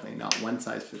 Totally. Definitely not one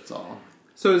size fits all.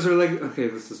 So is there like,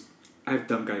 I have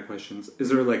dumb guy questions. Is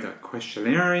there like a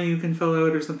questionnaire you can fill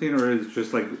out or something, or is it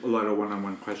just like a lot of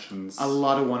one-on-one questions? A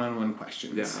lot of one-on-one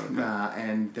questions. Yeah. Okay.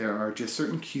 And there are just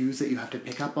certain cues that you have to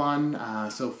pick up on.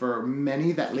 So for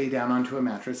many that lay down onto a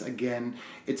mattress, again,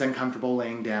 it's uncomfortable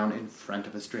laying down in front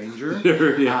of a stranger.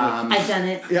 I've done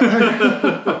it.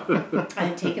 Yeah.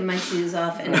 I've taken my shoes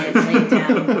off and I've laid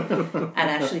down at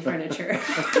Ashley Furniture.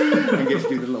 And get to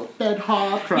do the little bed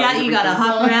hop. You gotta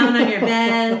hop around on your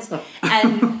bed.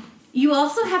 And you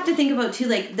also have to think about too,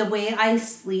 like the way I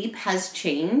sleep has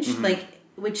changed, like,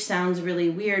 which sounds really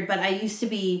weird, but I used to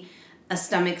be a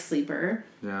stomach sleeper,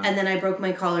 and then I broke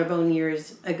my collarbone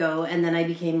years ago, and then I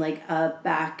became like a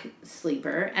back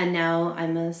sleeper, and now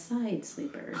I'm a side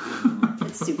sleeper.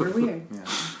 It's super weird. Yeah.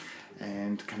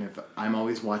 And kind of, I'm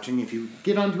always watching if you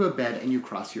get onto a bed and you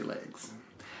cross your legs.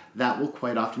 That will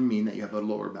quite often mean that you have a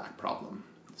lower back problem.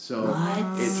 So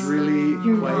it's really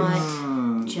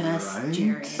not just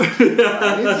Jared. Right?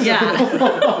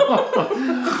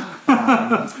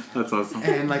 That's awesome.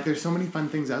 And like, there's so many fun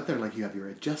things out there. Like, you have your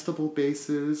adjustable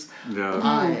bases. Yeah.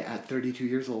 I, at 32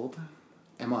 years old,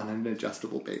 am on an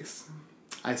adjustable base.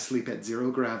 I sleep at 0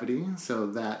 gravity, so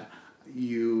that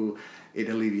it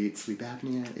alleviates sleep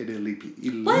apnea. It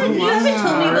alleviates. What? You haven't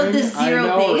told me about this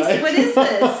 0 base. Right? What is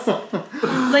this?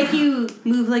 Like, you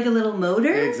move like a little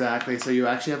motor? Exactly. So you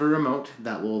actually have a remote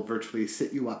that will virtually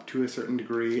sit you up to a certain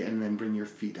degree and then bring your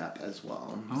feet up as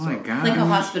well. Oh my God. Like a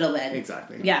hospital bed.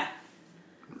 Exactly. Yeah.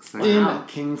 In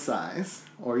king size.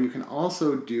 Or you can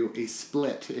also do a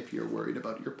split if you're worried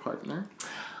about your partner.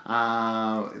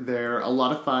 They're a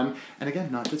lot of fun, and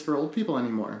again, not just for old people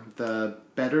anymore. The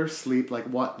better sleep, like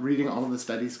reading all of the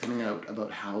studies coming out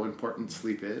about how important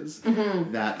sleep is,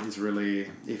 that is really,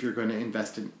 if you're going to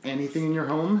invest in anything in your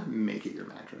home, make it your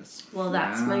mattress. Well,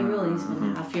 that's my rule. You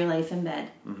spend half your life in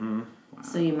bed,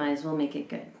 so you might as well make it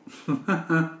good.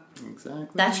 Exactly.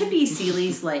 That should be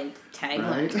Sealy's like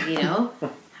tagline, right? You know,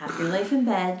 half your life in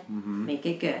bed, make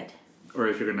it good. Or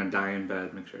if you're gonna die in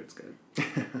bed, make sure it's good.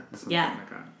 Yeah. Like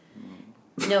that.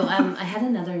 No, I had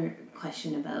another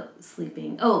question about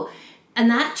sleeping. Oh, and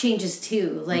that changes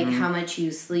too, like how much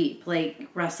you sleep. Like,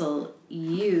 Russell,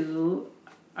 you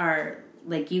are,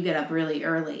 like, you get up really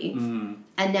early.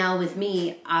 And now with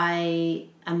me, I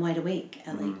am wide awake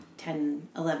at like 10,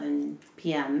 11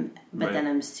 p.m., but then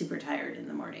I'm super tired in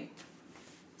the morning.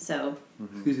 So,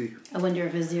 I wonder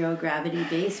if a 0 gravity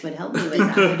base would help me with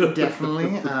that.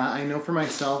 Definitely. I know for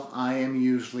myself, I am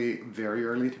usually very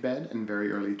early to bed and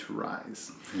very early to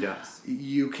rise. Yes.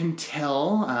 You can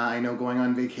tell, I know going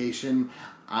on vacation,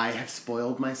 I have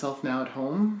spoiled myself now at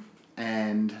home,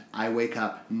 and I wake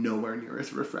up nowhere near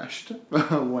as refreshed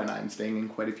when I'm staying in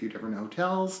quite a few different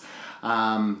hotels.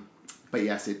 But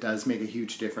yes, it does make a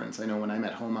huge difference. I know when I'm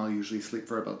at home, I'll usually sleep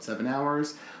for about 7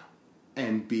 hours.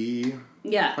 and be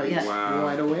Yeah, quite Wow.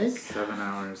 wide awake. 7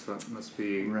 hours. That must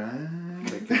be... Right.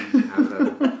 They can have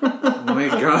that. Oh my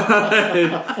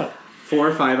god. 4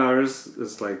 or 5 hours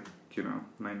is like,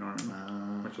 my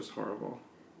norm, which is horrible.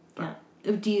 Yeah.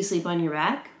 Do you sleep on your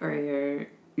back or your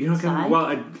side?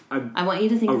 Well, I want you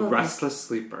to think a about restless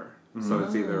sleeper. So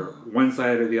it's either one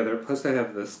side or the other. Plus I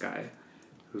have this guy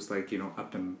who's like,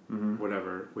 up and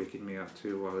whatever, waking me up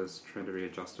too while he's trying to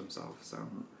readjust himself. So,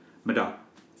 Madonna.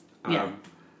 Yeah.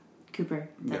 Cooper,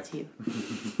 that's you.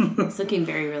 It's looking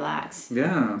very relaxed.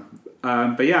 Yeah.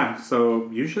 But yeah, so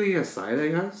usually a side, I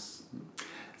guess.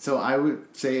 So I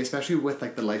would say, especially with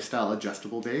like the lifestyle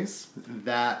adjustable base,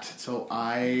 so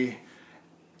I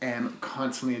am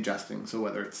constantly adjusting. So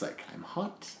whether it's like I'm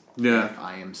hot, if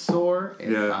I am sore,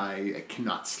 if I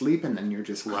cannot sleep, and then you're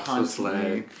just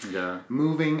constantly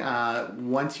moving.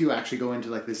 Once you actually go into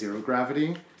like the zero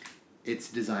gravity, it's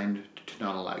designed to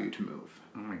not allow you to move.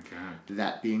 Oh my god.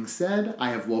 That being said, I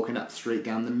have woken up straight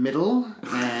down the middle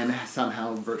and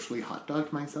somehow virtually hot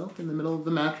dogged myself in the middle of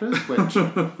the mattress, which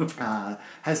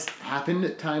has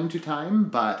happened time to time,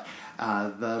 but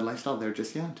the lifestyle there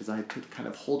just, designed to kind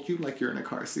of hold you like you're in a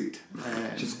car seat.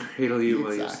 And just cradle you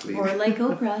while you sleep. Or like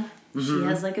Oprah. She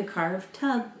has like a carved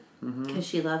tub because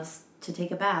she loves to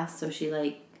take a bath, so she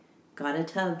like got a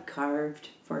tub carved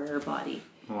for her body.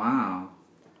 Wow.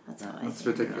 That's how That's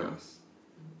ridiculous.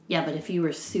 Yeah, but if you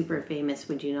were super famous,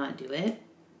 would you not do it?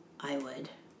 I would.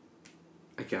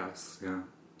 I guess, yeah.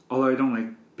 Although I don't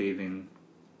like bathing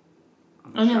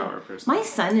on the shower personally. My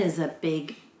son is a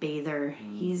big bather.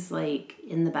 He's like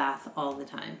in the bath all the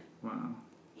time. Wow.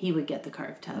 He would get the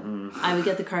carved tub. I would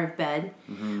get the carved bed.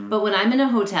 But when I'm in a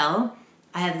hotel,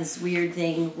 I have this weird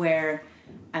thing where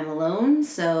I'm alone,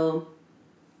 so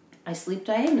I sleep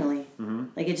diagonally.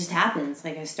 Like it just happens.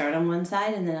 Like I start on one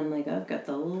side and then I'm like, oh, I've got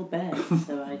the little bed.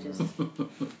 So I just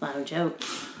lounge out.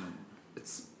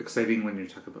 It's exciting when you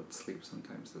talk about sleep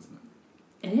sometimes, isn't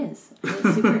it? It is.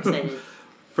 I'm super excited.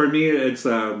 For me, it's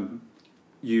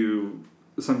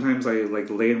sometimes I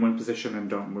like lay in one position and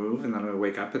don't move, and then I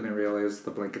wake up and I realize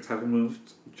the blankets haven't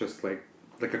moved, just like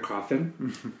a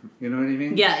coffin. You know what I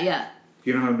mean? Yeah, yeah.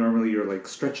 You know how normally you're like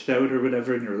stretched out or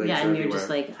whatever, and your legs are and you're everywhere. just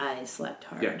like, I slept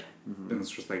hard. Yeah, and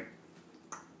it's just like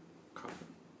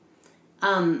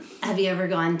coffin. Have you ever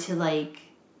gone to like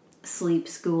sleep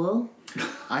school?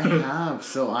 I have.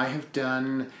 So I have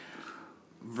done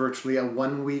virtually a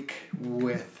 1 week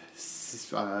with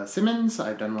Simmons.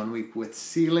 I've done 1 week with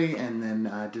Sealy, and then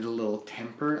did a little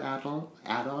temper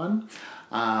add-on.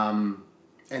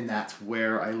 And that's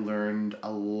where I learned a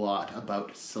lot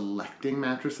about selecting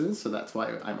mattresses. So that's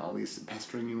why I'm always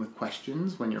pestering you with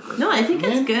questions when you're first. No, I think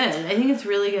it's good. I think it's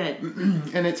really good.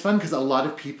 And it's fun because a lot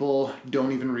of people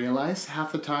don't even realize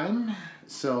half the time.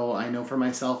 So I know for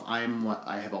myself, I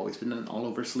have always been an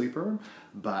all-over sleeper,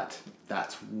 but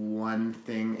that's one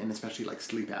thing, and especially like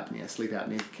sleep apnea. Sleep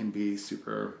apnea can be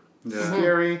super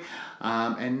scary,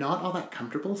 and not all that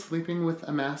comfortable sleeping with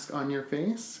a mask on your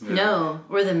face. Yeah. No,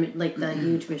 or the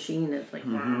huge machine of like.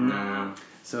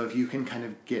 So if you can kind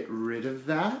of get rid of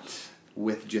that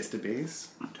with just a base,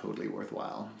 totally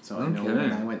worthwhile. So I know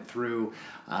when I went through,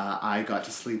 I got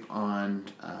to sleep on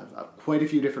quite a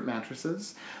few different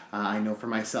mattresses. I know for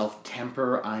myself,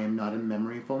 Temper, I am not a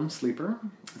memory foam sleeper.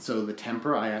 So the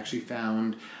Temper, I actually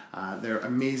found they're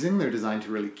amazing. They're designed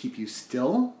to really keep you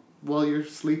still while you're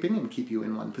sleeping and keep you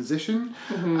in one position.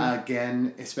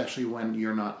 Again, especially when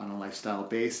you're not on a lifestyle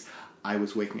base, I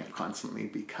was waking up constantly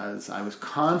because I was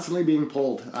constantly being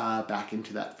pulled back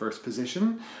into that first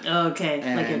position.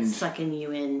 Okay, like it's sucking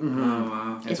you in. Oh,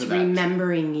 wow. It's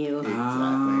remembering you.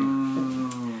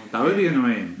 Exactly. That would be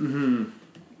annoying.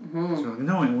 So like,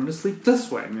 no, I want to sleep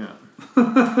this way.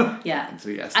 Yeah. Yeah. So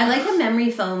yes, I like a memory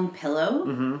foam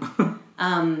pillow.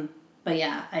 But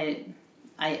yeah,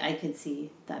 I could see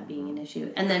that being an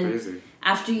issue. And then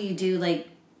after you do like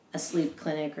a sleep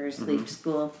clinic or sleep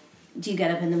school, do you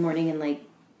get up in the morning and like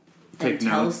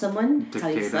tell someone how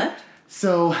you slept?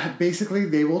 So basically,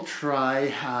 they will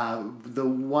try. The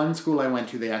one school I went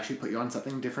to, they actually put you on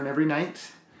something different every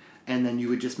night, and then you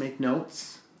would just make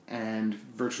notes. And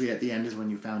virtually at the end is when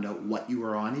you found out what you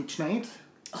were on each night,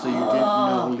 so you didn't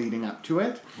know leading up to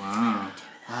it. Wow.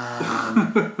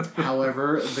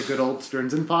 However, the good old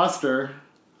Stearns and Foster,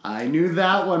 I knew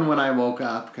that one when I woke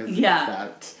up because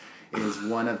that is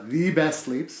one of the best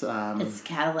sleeps. It's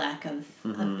Cadillac of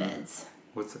beds.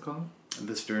 What's it called?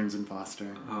 The Stearns and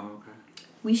Foster. Oh, okay.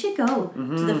 We should go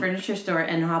to the furniture store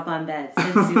and hop on beds.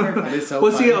 It's super fun. It is so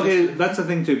well, fun. see, okay, that's the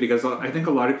thing too, because I think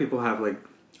a lot of people have like,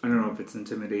 I don't know if it's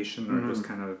intimidation or just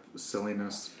kind of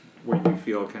silliness, where you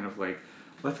feel kind of like,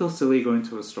 I feel silly going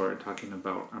to a store and talking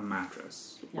about a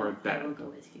mattress or a bed. I will go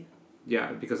with you.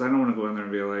 Yeah, because I don't want to go in there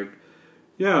and be like,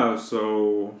 yeah,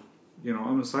 so,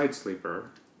 I'm a side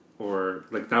sleeper. Or,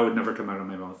 like, that would never come out of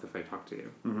my mouth if I talked to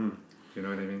you. Mm-hmm. You know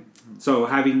what I mean? So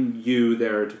having you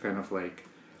there to kind of, like,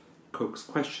 coax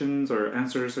questions or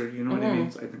answers or, you know what I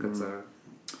mean? So I think that's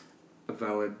a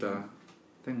valid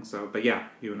thing. So, but yeah,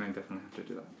 you and I definitely have to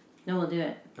do that. No, we'll do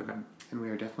it. Okay. And we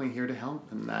are definitely here to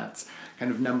help. And that's kind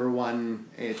of number one.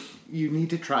 You need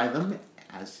to try them.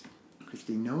 As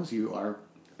Christine knows, you are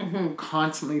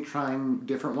constantly trying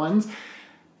different ones.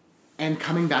 And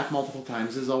coming back multiple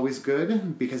times is always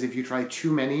good, because if you try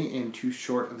too many in too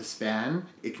short of a span,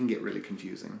 it can get really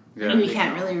confusing. Yeah. And you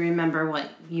can't really remember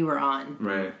what you were on.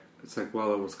 Right. It's like,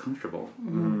 well, it was comfortable.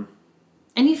 Mm-hmm.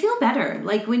 And you feel better.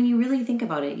 Like, when you really think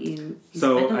about it, you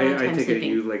so spend a long time I take sleeping.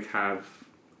 it you, like, have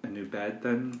a new bed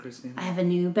then, Christine? I have a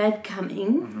new bed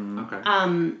coming.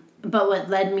 Okay. But what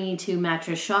led me to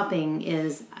mattress shopping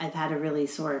is I've had a really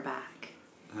sore back.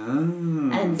 Oh.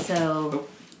 And so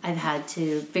I've had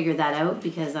to figure that out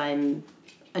because I'm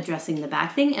addressing the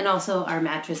back thing. And also our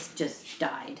mattress just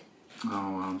died. Oh,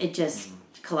 wow. It just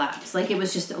collapsed. Like, it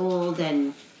was just old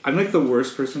and... I'm like the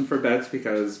worst person for beds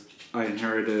because I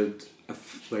inherited a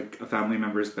family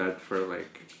member's bed for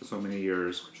like so many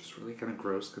years, which is really kind of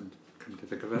gross, come to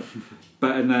think of it.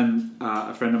 And then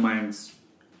a friend of mine's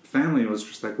family was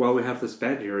just like, well, we have this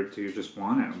bed here, do you just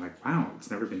want it? I'm like, wow, it's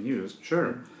never been used.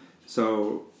 Sure.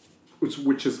 So,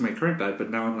 which is my current bed, but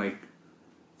now I'm like,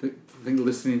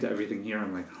 listening to everything here,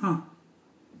 I'm like, huh,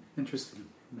 interesting.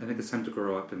 I think it's time to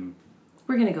grow up and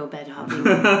We're going to go bed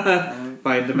hopping.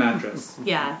 find a mattress.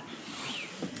 Yeah.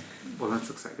 Well, that's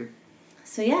exciting.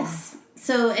 So, yes.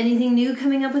 So, anything new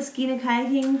coming up with Skeena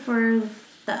Kayaking for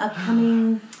the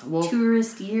upcoming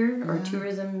tourist year or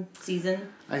tourism season?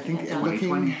 I think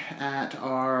looking at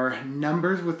our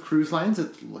numbers with cruise lines,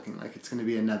 it's looking like it's going to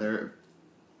be another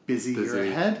busy year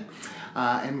ahead.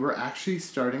 And we're actually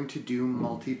starting to do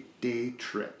multi-day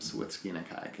trips with Skeena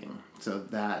Kayaking. So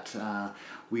that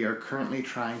we are currently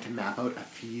trying to map out a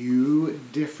few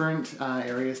different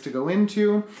areas to go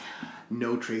into.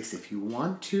 No trace if you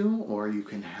want to, or you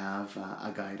can have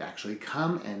a guide actually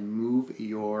come and move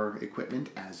your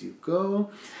equipment as you go.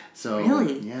 So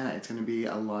really? Yeah, it's going to be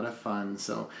a lot of fun.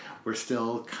 So we're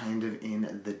still kind of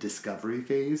in the discovery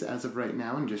phase as of right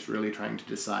now and just really trying to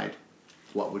decide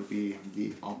what would be the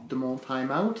optimal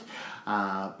time out.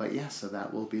 But yeah, so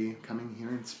that will be coming here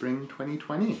in spring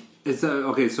 2020. Is that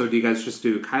okay? So do you guys just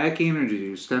do kayaking, or do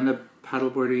you stand-up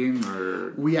paddleboarding,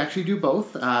 or? We actually do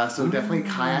both. So definitely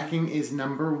kayaking is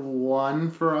number one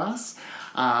for us.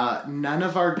 None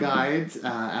of our guides,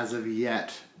 as of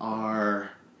yet,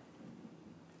 are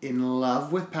in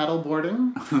love with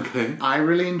paddleboarding. Okay. I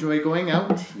really enjoy going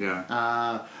out.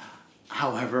 Yeah.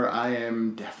 However, I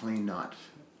am definitely not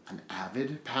an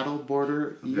avid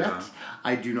paddleboarder yet. Yeah.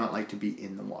 I do not like to be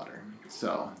in the water.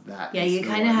 So that Yeah, is you the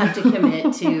kind of one. have to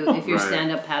commit to, if you're Right.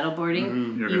 stand-up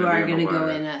paddleboarding, You're you gonna are be in going the to go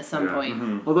water. in at some Yeah.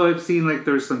 point. Although I've seen, like,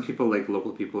 there's some people, like,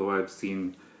 local people who I've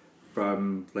seen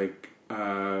from, like,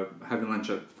 having lunch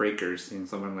at Breakers, seeing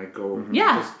someone, like, go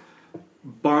Yeah. just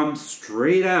bomb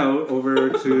straight out over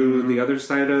to the other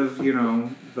side of,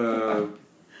 the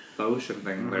ocean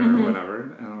thing there or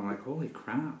whatever. And I'm like, holy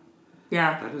crap.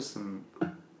 Yeah. That is some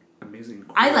amazing.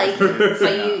 I like it,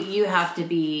 but you have to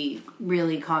be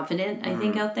really confident, I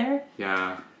think, out there.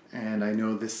 Yeah. And I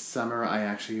know this summer I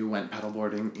actually went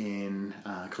paddleboarding in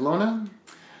Kelowna.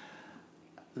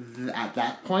 At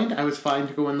that point, I was fine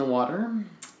to go in the water.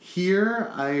 Here,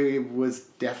 I was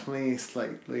definitely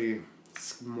slightly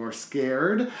more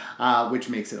scared, which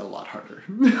makes it a lot harder.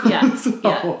 Yeah,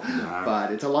 Yeah.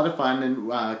 But it's a lot of fun,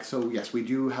 and so yes, we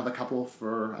do have a couple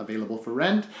available for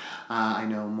rent. I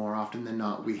know more often than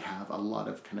not we have a lot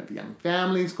of kind of young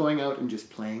families going out and just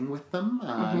playing with them,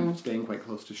 staying quite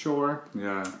close to shore.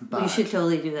 Yeah. But We should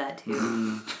totally do that,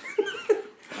 too.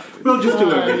 We'll just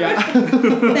do it. yeah.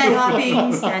 Bed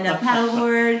hopping, stand-up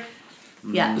paddleboard.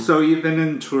 Yeah. So you've been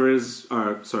in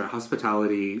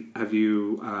hospitality. Have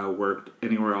you worked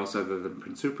anywhere else other than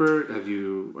Prince Rupert? Are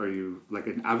you like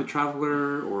an avid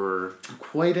traveler or?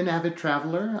 Quite an avid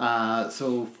traveler.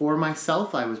 So for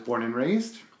myself, I was born and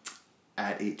raised.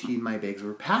 At 18, my bags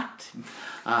were packed.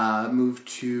 Moved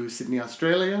to Sydney,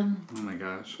 Australia. Oh my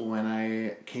gosh. When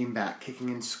I came back kicking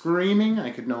and screaming,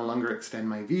 I could no longer extend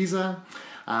my visa.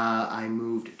 I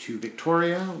moved to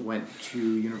Victoria, went to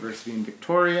university in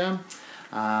Victoria,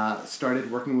 started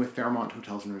working with Fairmont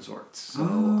Hotels and Resorts.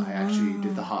 So I actually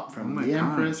did the hop from the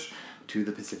Empress to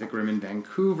the Pacific Rim in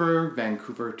Vancouver,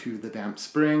 Vancouver to the Banff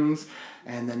Springs,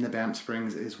 and then the Banff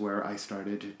Springs is where I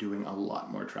started doing a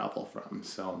lot more travel from.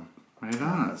 So right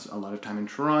on. A lot of time in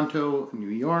Toronto, New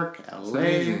York,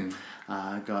 LA.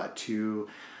 Got to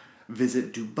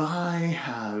visit Dubai,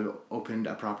 opened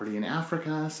a property in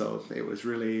Africa, so it was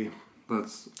really...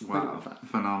 That's, wow,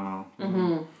 phenomenal.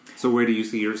 Mm-hmm. So where do you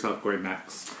see yourself going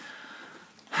next?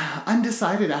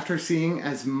 Undecided. After seeing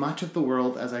as much of the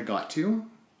world as I got to,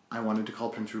 I wanted to call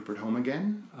Prince Rupert home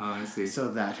again. Oh, I see. So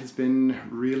that has been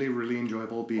really, really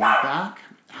enjoyable being back.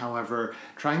 However,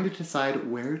 trying to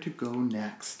decide where to go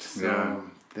next. So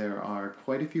there are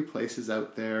quite a few places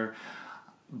out there,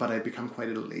 but I've become quite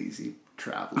a lazy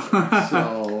traveler.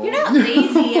 So you're not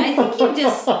lazy. I think you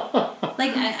just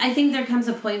like. I think there comes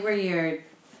a point where you're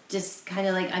just kind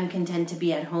of like, I'm content to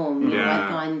be at home. You know, I've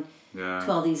gone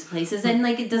to all these places, and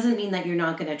like it doesn't mean that you're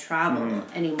not going to travel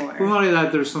anymore. Well, not only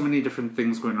that, there's so many different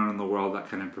things going on in the world that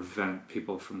kind of prevent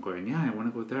people from going. Yeah, I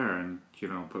want to go there, and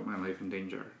put my life in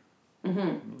danger,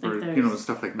 or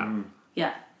stuff like that.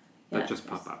 Yeah, that just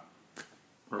pop up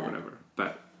or whatever.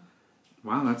 But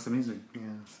wow, that's amazing. Yeah,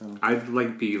 so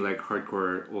I'd be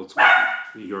hardcore old school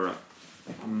Europe.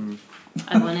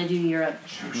 I want to do Europe.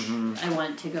 I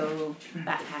want to go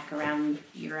backpack around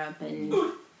Europe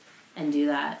and do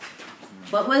that.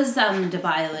 What was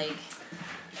Dubai like?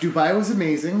 Dubai was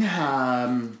amazing.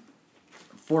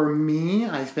 For me,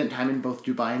 I spent time in both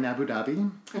Dubai and Abu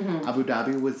Dhabi. Abu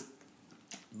Dhabi was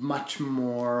much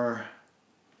more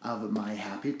of my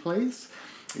happy place.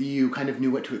 You kind of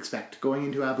knew what to expect going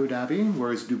into Abu Dhabi,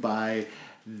 whereas Dubai,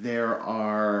 there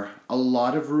are a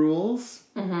lot of rules,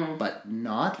 but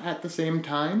not at the same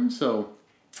time. So,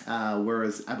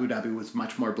 whereas Abu Dhabi was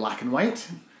much more black and white,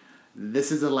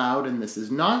 this is allowed and this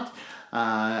is not.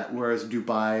 Whereas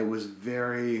Dubai was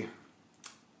very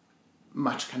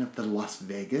much kind of the Las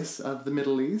Vegas of the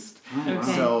Middle East. Okay.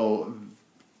 So,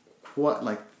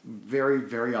 very,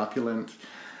 very opulent.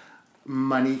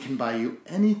 Money can buy you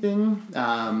anything.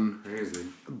 Crazy.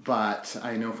 But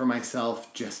I know for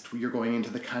myself, just you're going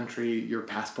into the country, your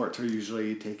passports are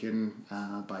usually taken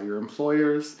by your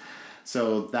employers.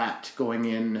 So that going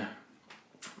in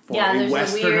for a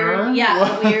Westerner.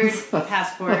 A weird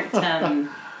passport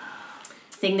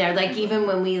thing there. Like even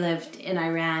when we lived in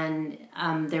Iran,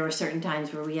 there were certain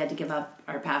times where we had to give up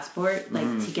our passport,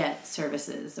 to get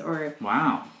services or...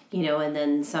 Wow. And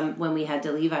then when we had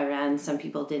to leave Iran, some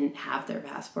people didn't have their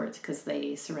passports because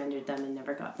they surrendered them and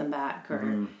never got them back,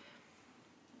 or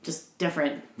just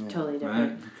different, totally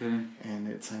different. Right. Okay.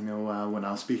 And I know when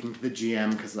I was speaking to the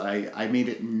GM, because I made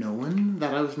it known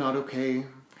that I was not okay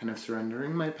kind of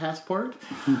surrendering my passport.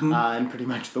 And pretty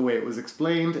much the way it was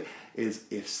explained is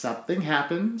if something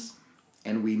happens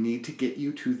and we need to get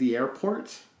you to the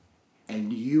airport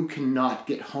and you cannot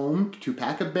get home to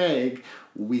pack a bag,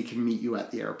 we can meet you at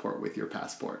the airport with your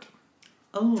passport.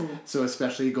 Oh. So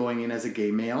especially going in as a gay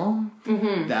male,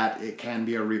 that it can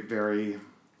be a very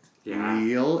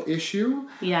real issue.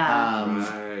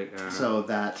 Yeah. So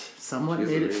that somewhat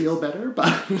made it feel better,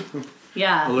 but...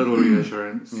 A little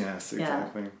reassurance. Yes,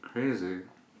 exactly. Crazy.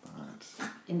 But...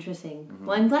 Interesting.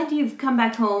 Well, I'm glad you've come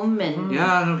back home and...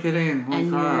 Yeah, no kidding. Holy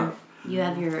crap. You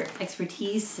have your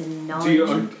expertise and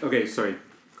knowledge. Okay, sorry.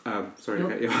 Sorry to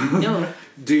cut you. No.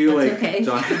 Do you okay.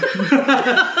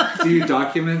 do you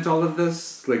document all of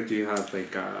this? Like, do you have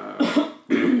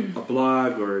a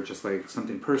blog or just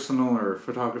something personal or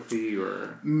photography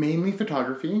or? Mainly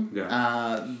photography.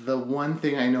 Yeah. The one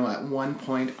thing I know, at one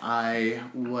point I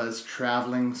was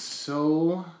traveling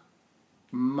so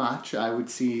much, I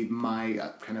would see my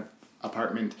kind of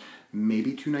apartment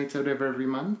maybe 2 nights out of every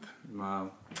month.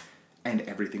 Wow. And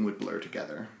everything would blur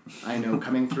together. I know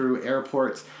coming through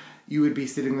airports, you would be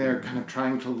sitting there kind of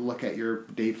trying to look at your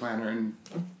day planner and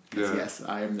yes,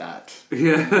 I am that.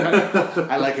 Yeah.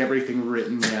 I like everything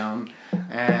written down.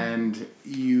 And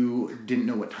you didn't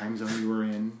know what time zone you were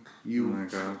in. Oh my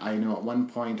God. I know at one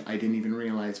point I didn't even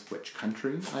realize which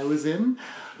country I was in.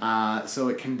 So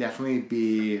it can definitely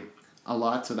be a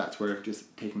lot. So that's where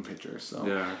just taking pictures.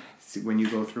 So when you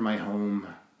go through my home...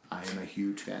 I am a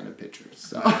huge fan of pictures.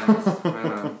 So,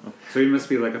 so you must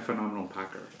be a phenomenal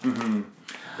packer.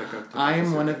 I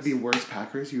am one of the worst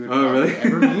packers you would really?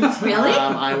 ever meet. Really?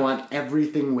 I want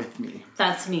everything with me.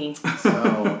 That's me.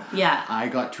 So yeah. I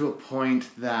got to a point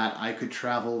that I could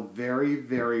travel very,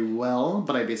 very well,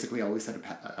 but I basically always had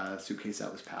a suitcase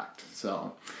that was packed.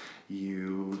 So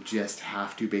you just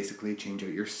have to basically change out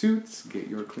your suits, get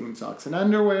your clean socks and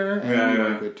underwear, and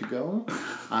you're good to go.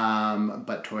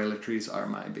 But toiletries are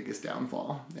my biggest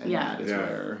downfall. And that is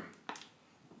where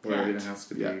everything has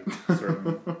to be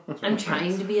certain. I'm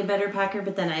trying to be a better packer,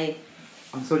 but then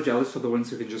I'm so jealous of the ones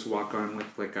who can just walk on with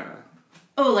like a...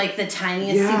 Oh, like the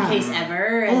tiniest suitcase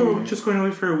ever. And just going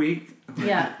away for a week.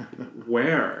 Yeah.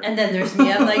 Where? And then there's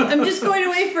me. I'm like, I'm just going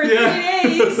away for 3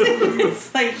 days.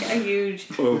 It's like a huge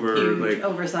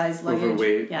oversized luggage.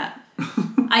 Overweight. Yeah.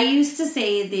 I used to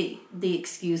say the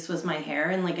excuse was my hair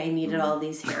and like I needed all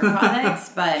these hair products,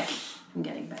 but I'm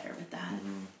getting better with that.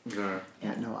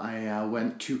 Yeah, no, I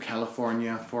went to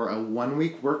California for a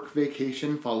 1-week work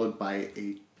vacation followed by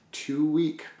a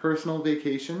 2-week personal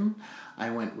vacation. I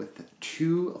went with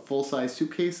 2 full-size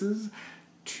suitcases,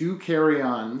 2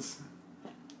 carry-ons,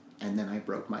 and then I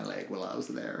broke my leg while I was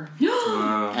there.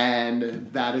 Wow.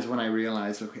 And that is when I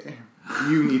realized, okay,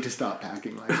 you need to stop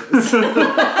packing like this.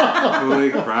 Holy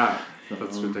crap.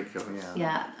 That's ridiculous.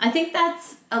 Yeah. I think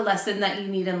that's a lesson that you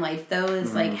need in life, though,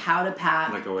 is like how to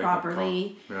pack Like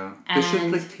properly. Yeah. And They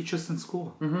should like teach us in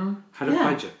school how to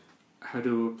budget, how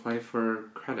to apply for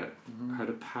credit, how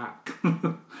to pack.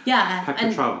 Pack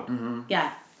for travel.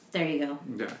 Yeah. There you go.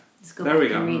 Yeah. Let's go there we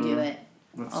back go. and redo it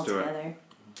Let's all do together. it.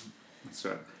 Let's do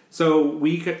it. So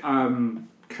we could kind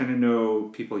of know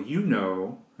people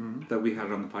that we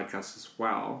had on the podcast as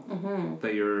well,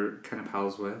 that you're kind of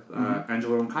pals with,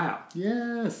 Angelo and Kyle.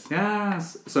 Yes.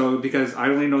 So because I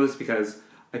only know this because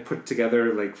I put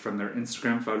together like from their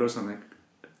Instagram photos, I'm like,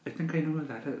 I think I know who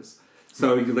that is.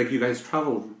 So you guys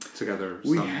traveled together as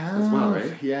well,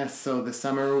 right? Yes, so this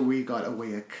summer we got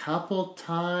away a couple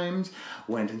times,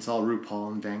 went and saw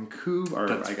RuPaul in Vancouver.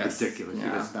 That's I guess, ridiculous.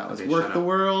 Yeah, that was Work the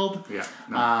World. Yeah.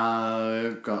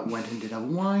 No. Went and did a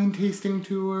wine tasting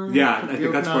tour. Yeah, I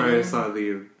think that's where I saw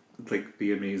the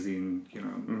amazing,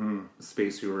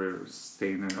 space you were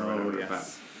staying in or whatever.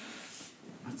 Yes.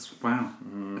 That's wow.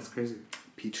 That's crazy.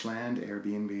 Peachland,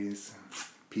 Airbnbs.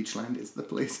 Peachland is the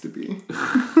place to be.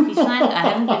 Peachland? I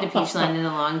haven't been to Peachland in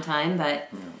a long time, but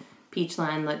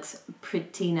Peachland looks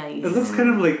pretty nice. It looks kind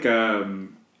of like,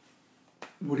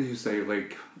 what do you say,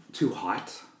 like too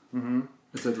hot?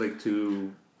 Is it like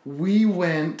too... We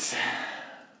went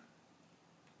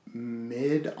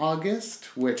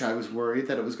mid-August, which I was worried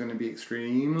that it was going to be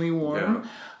extremely warm.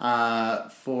 Yeah.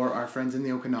 For our friends in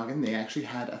the Okanagan, they actually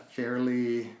had a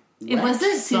fairly... It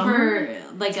wasn't summer.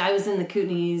 super, like I was in the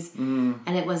Kootenays,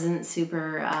 and it wasn't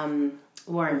super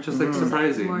warm. Just like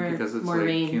surprising because it's more like,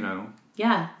 rain.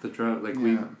 Yeah. the drought. Like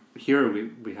we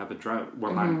have a drought.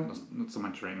 Well, not so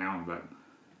much right now, but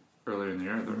earlier in the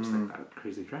year there was like that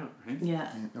crazy drought, right?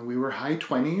 Yeah. And we were high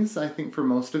 20s, I think, for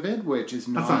most of it, which is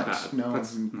That's not bad. No,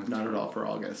 That's not at all for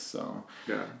August. So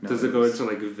yeah. No, Does it go into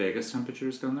like Vegas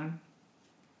temperatures down there?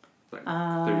 Like 30,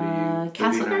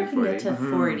 Castlegar 39, can get to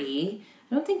 40.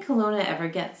 I don't think Kelowna ever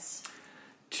gets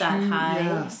that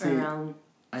high around.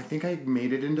 I think I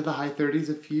made it into the high 30s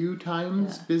a few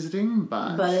times visiting,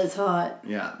 but it's hot.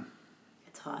 Yeah.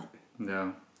 It's hot.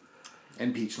 Yeah.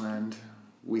 And Peachland,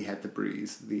 we had the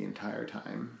breeze the entire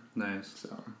time. Nice.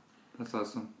 So that's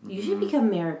awesome. You should become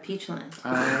mayor of Peachland.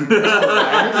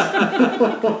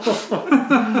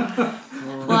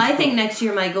 Well, I think next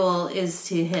year my goal is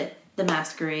to hit the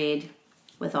masquerade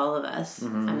with all of us.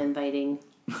 I'm inviting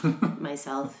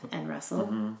myself and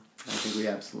Russell. I think we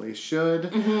absolutely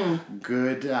should.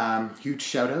 Good, huge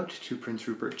shout out to Prince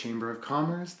Rupert Chamber of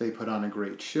Commerce. They put on a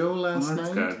great show last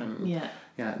night. Good. And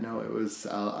Yeah, no, it was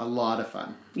a lot of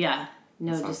fun. no,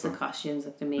 That's just awesome. the costumes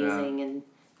looked amazing and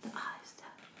the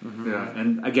stuff. Yeah,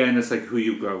 and again, it's like who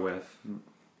you go with.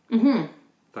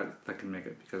 That can make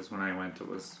it, because when I went, it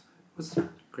was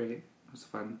great. It was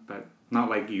fun, but not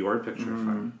like your picture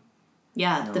fun.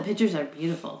 Yeah, the pictures are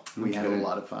beautiful. We had a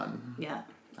lot of fun. Yeah,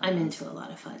 I'm into a lot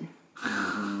of fun.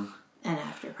 And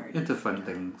after parties. Into fun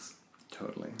things.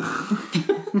 Totally.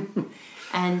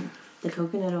 And the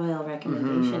coconut oil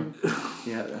recommendation.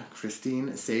 Yeah,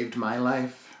 Christine saved my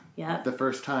life. Yeah. The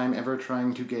first time ever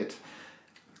trying to get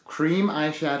cream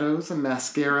eyeshadows,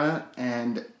 mascara,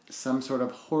 and some sort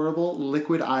of horrible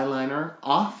liquid eyeliner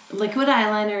off. Liquid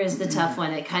eyeliner is the tough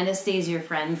one. It kind of stays your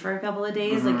friend for a couple of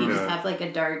days. Like you just have like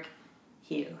a dark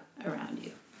hue around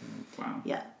you. Wow.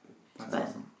 Yeah. That's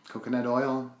awesome. Coconut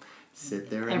oil. Sit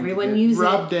there and Everyone use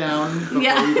rub down before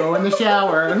you go in the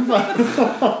shower.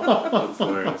 That's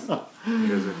hilarious. You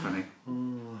guys are funny.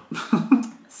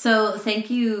 So thank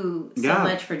you so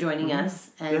much for joining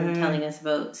us and telling us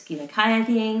about Skeena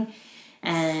Kayaking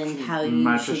and how you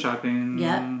mattress should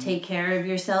shopping. take care of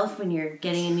yourself when you're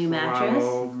getting a new mattress.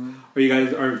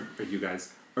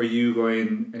 Are you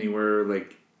going anywhere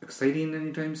like exciting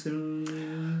anytime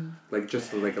soon? Like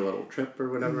just like a little trip or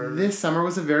whatever? This summer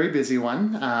was a very busy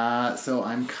one, so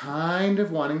I'm kind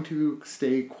of wanting to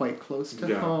stay quite close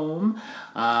to home.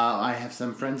 I have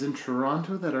some friends in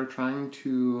Toronto that are trying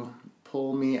to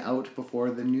pull me out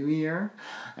before the new year.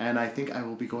 And I think I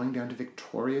will be going down to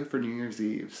Victoria for New Year's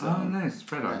Eve. So nice.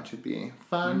 Right on. that should be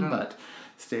fun, but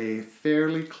stay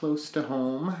fairly close to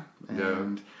home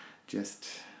and just,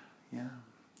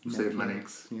 save money.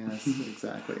 Yes,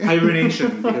 exactly.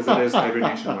 Hibernation, because it is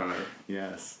hibernation weather.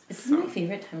 Yes. This is my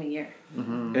favorite time of year.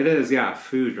 Mm-hmm. It is, yeah.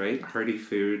 Food, right? Hearty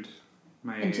food.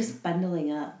 And just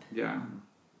bundling up. Yeah.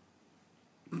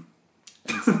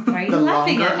 Why are you The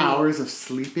laughing longer at me? hours of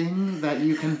sleeping that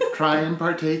you can try and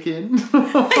partake in.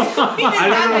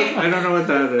 I don't know what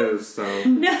that is, so.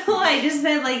 No, I just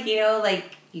meant like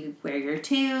you wear your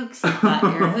toques, you got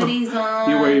your hoodies on.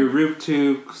 You wear your roof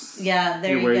toques. Yeah,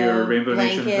 there you wear go. your Rainbow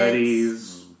Nation Blankets.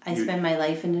 hoodies. I spend my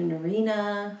life in an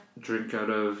arena. Drink out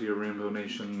of your Rainbow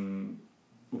Nation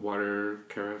water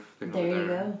carafe thing There over you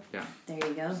there. go. Yeah. There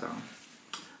you go. So,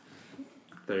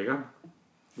 there you go.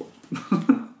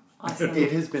 Awesome.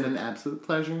 It has been an absolute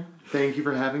pleasure. Thank you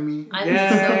for having me. I'm Yay.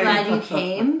 so glad you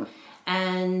came.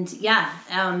 And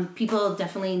people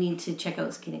definitely need to check out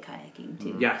Skeena Kayaking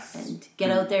too. Yes. And get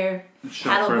out there,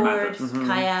 Shop for a paddleboard, mattress.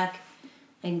 kayak,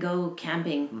 and go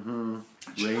camping.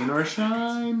 Rain or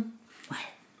shine. What?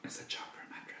 It's a shop for a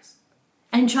mattress.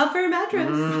 And shop for a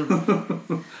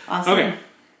mattress. Awesome. Okay.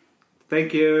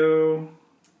 Thank you.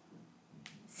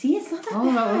 See, it's not that Oh,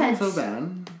 bad. that wasn't so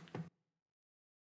bad.